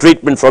any ill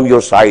treatment from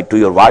your side to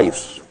your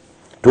wives,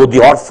 to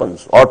the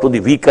orphans, or to the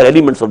weaker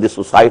elements of the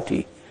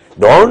society,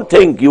 don't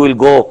think you will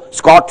go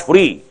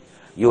scot-free.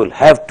 You will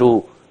have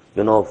to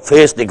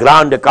face the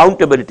grand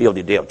accountability of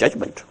the day of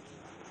judgment.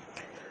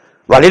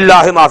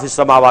 وَلِلَّهِ مَا فِي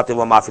السَّمَاوَاتِ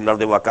وَمَا فِي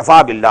الْأَرْضِ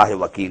وَكَفَى بِاللَّهِ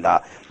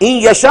وَكِيلًا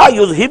إِن يَشَاءْ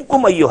يُذْهِبْكُمْ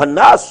أَيُّهَا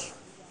النَّاسِ.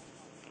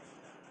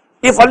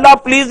 If Allah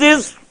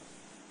pleases,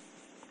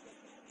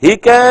 He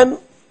can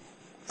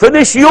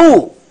finish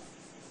you,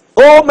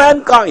 O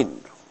mankind.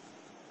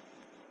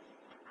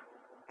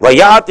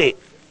 وَيَأْتِ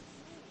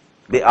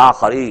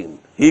بِآخَرِينَ.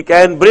 He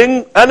can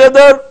bring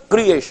another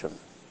creation.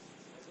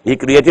 He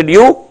created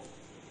you,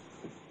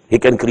 He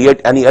can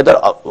create any other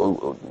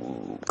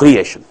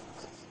creation.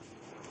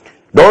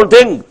 Don't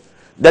think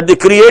that the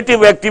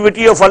creative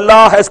activity of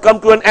Allah has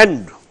come to an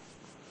end.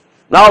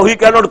 Now He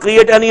cannot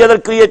create any other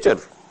creature.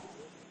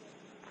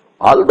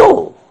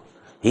 Although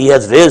He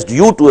has raised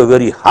you to a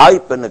very high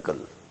pinnacle,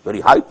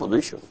 very high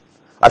position.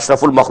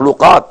 Ashraful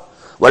makhluqat.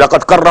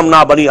 وَلَقَدْ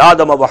كَرَّمْنَا بَنِي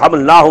آدَمَ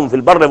وَحَمَلْنَاهُمْ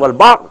فِي الْبَرِّ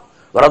وَالْبَحْرِ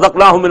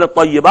وَرَزَقْنَاهُمْ مِنَ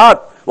الطَّيِّبَاتِ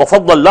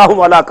وَفَضَّلْنَاهُمْ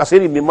عَلَى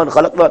كَثِيرٍ مِمَّنْ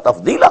خَلَقْنَا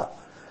تَفْضِيلًا.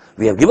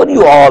 We have given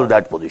you all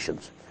that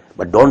positions.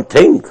 But don't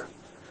think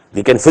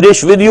we can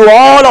finish with you,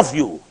 all of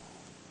you,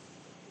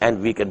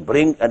 and we can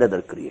bring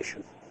another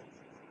creation.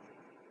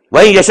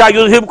 وَإِن يَشَاءْ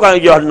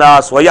يُذْهِبْكُمْ أَيُّهَا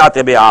النَّاسُ وَيَأْتِ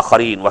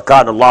بِآخَرِينَ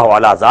وَكَانَ اللَّهُ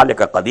عَلَى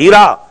ذَلِكَ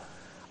قَدِيرًا.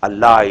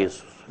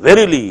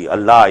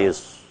 Allah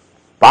is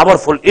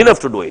powerful enough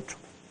to do it.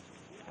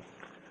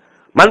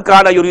 مَنْ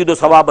كَانَ يُرِيدُ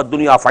ثَوَابَ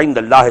الدُّنْيَا فَعِنْدَ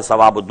اللَّهِ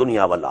ثَوَابُ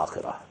الدُّنْيَا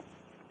وَالْآخِرَةِ.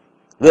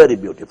 Very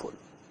beautiful.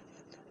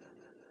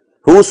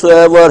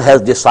 Whosoever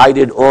has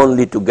decided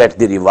only to get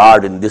the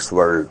reward in this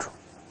world,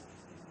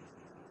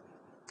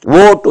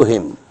 woe to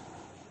him.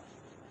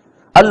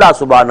 Allah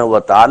subhanahu wa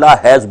ta'ala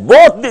has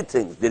both the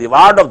things, the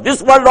reward of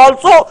this world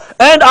also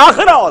and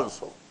akhirah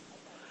also.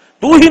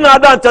 तू ही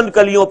नादा चंद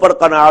कलियों पर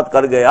कनात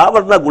कर गया,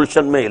 वरना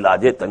गुलशन में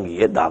इलाजे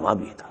तंगिए दामा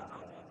भी था.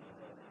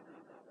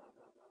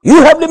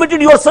 You have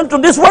limited yourself to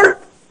this world,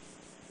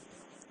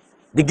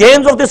 the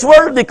gains of this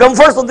world, the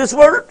comforts of this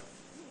world,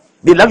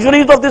 the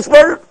luxuries of this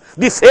world,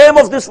 the fame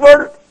of this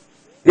world,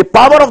 the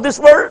power of this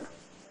world,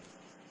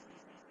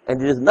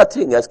 and it is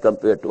nothing as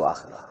compared to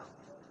akhirah.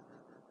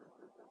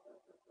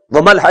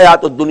 وَمَا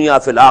الْحَيَاةُ الدُّنْيَا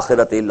فِي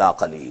الْآخِرَةِ إِلَّا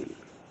قَلِيلٌ.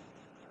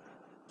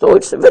 So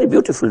it's a very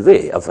beautiful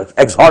way of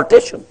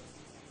exhortation.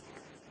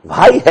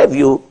 Why have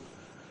you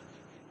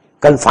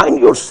confined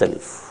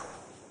yourself?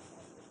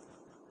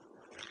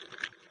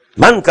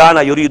 Man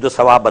kana yuridu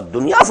sawab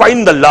ad-dunya fa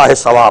inda Allahi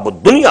sawab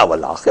ad-dunya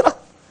wal akhirah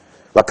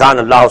wa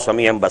kana Allahu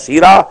sami'an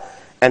basira.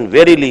 And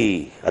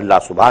verily Allah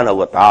subhanahu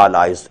wa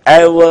ta'ala is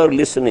ever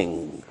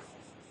listening,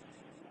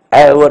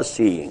 ever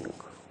seeing.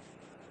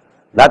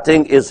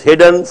 Nothing is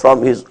hidden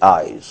from his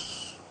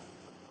eyes.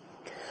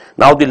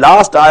 Now the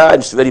last ayah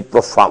is very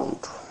profound.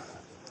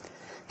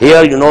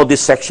 Here,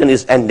 this section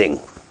is ending.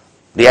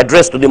 The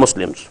address to the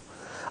Muslims.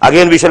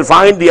 Again, we shall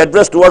find the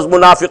address towards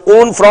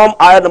Munafiqun from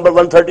ayah number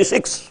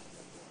 136.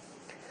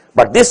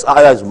 But this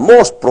ayah is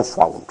most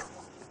profound.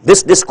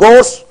 This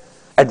discourse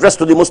addressed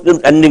to the Muslims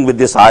ending with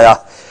this ayah.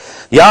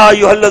 Ya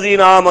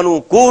ayyuhalladhina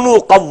amanu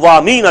kunu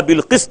qawwamina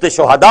bil qist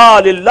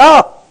shuhada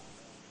lillah.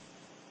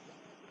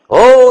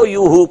 Oh,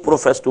 you who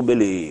profess to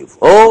believe.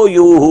 Oh,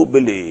 you who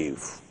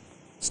believe.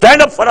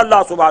 Stand up for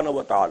Allah subhanahu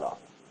wa ta'ala.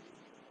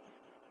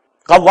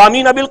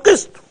 Qawwamina bil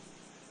qist.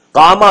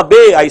 Qama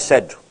be, I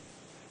said,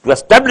 to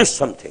establish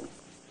something.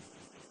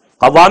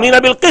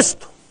 Qawwamina bil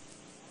qist.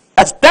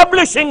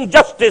 Establishing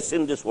justice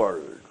in this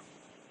world.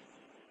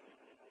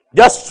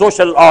 Just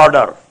social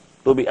order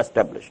to be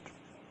established.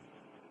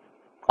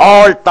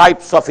 All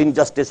types of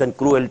injustice and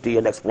cruelty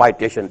and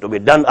exploitation to be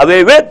done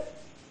away with.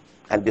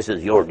 And this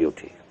is your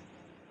duty.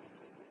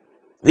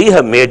 We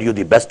have made you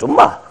the best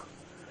ummah.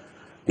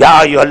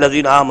 Ya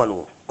ayyuhalladhina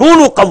amanu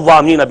kunu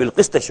qawwamina bil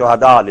qist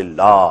shuhada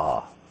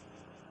lillah.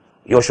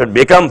 You should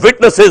become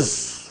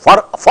witnesses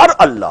for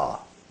Allah.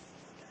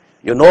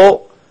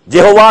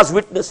 Jehovah's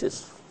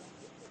Witnesses.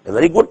 A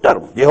very good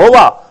term.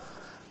 Jehovah.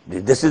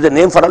 This is the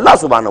name for Allah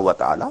subhanahu wa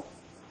ta'ala.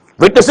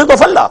 Witnesses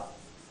of Allah.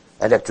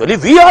 And actually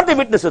we are the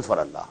witnesses for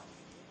Allah.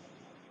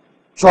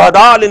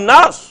 Shuhada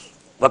linnas.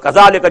 Wa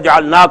kazalika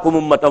ja'alnakum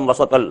ummatan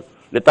wasatal.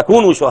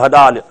 Litakunu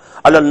shuhada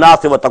ala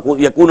nas wa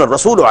yakuna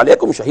rasulu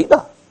alaykum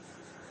shahida.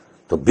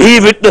 So be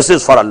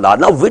witnesses for Allah.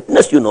 Now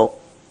witness,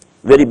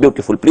 very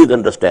beautiful. Please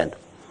understand.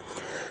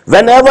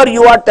 Whenever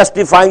you are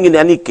testifying in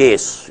any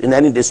case, in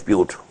any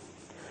dispute,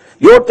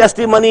 your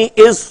testimony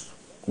is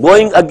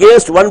going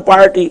against one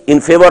party in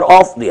favor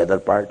of the other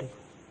party.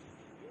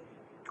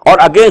 Or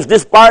against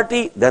this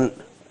party, then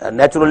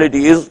naturally it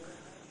is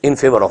in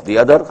favor of the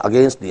other,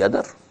 against the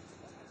other.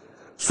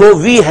 So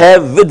we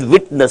have with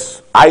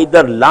witness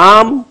either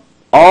lam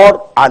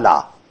or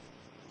ala.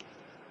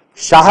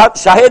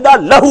 Shahida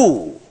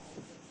lahu.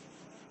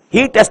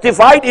 He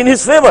testified in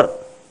his favor.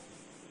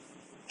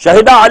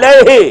 Shahida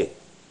alayhi.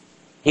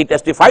 He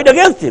testified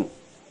against him.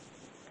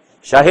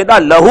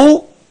 Shahida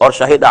lahu or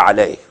shahida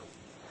alayhi.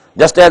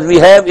 Just as we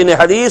have in a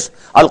hadith,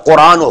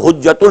 Al-Quranu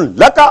hujjatun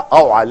laka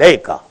aw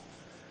alayka.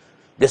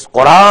 This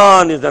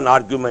Quran is an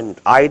argument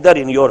either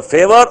in your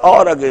favor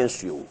or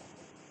against you.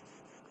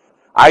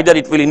 Either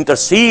it will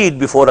intercede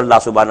before Allah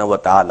subhanahu wa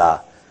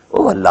ta'ala.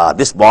 Oh Allah,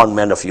 this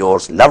bondman of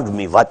yours loved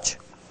me much.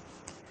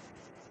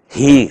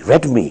 He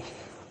read me.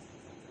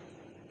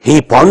 He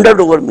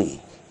pondered over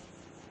me.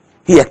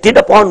 He acted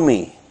upon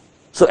me.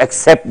 So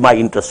accept my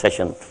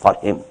intercession for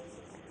him.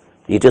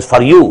 It is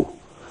for you.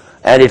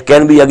 And it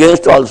can be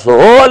against also.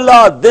 Oh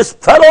Allah, this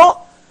fellow,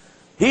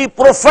 he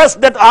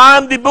professed that I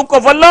am the book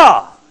of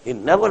Allah. He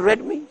never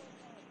read me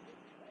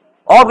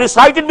or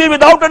recited me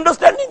without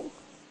understanding.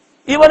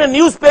 Even a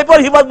newspaper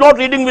he was not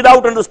reading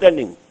without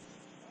understanding.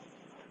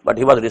 But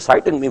he was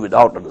reciting me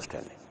without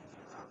understanding.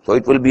 So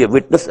it will be a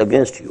witness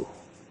against you.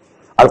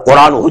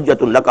 Al-Quranu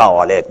hujjatun laka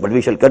wa alayk. But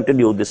we shall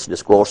continue this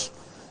discourse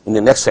in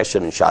the next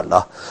session,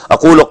 inshallah.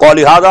 Aqulu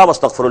qawli hadha wa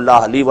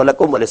astaghfirullah li wa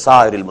lakum wa li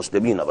sa'iril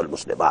muslimina wal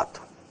muslimat.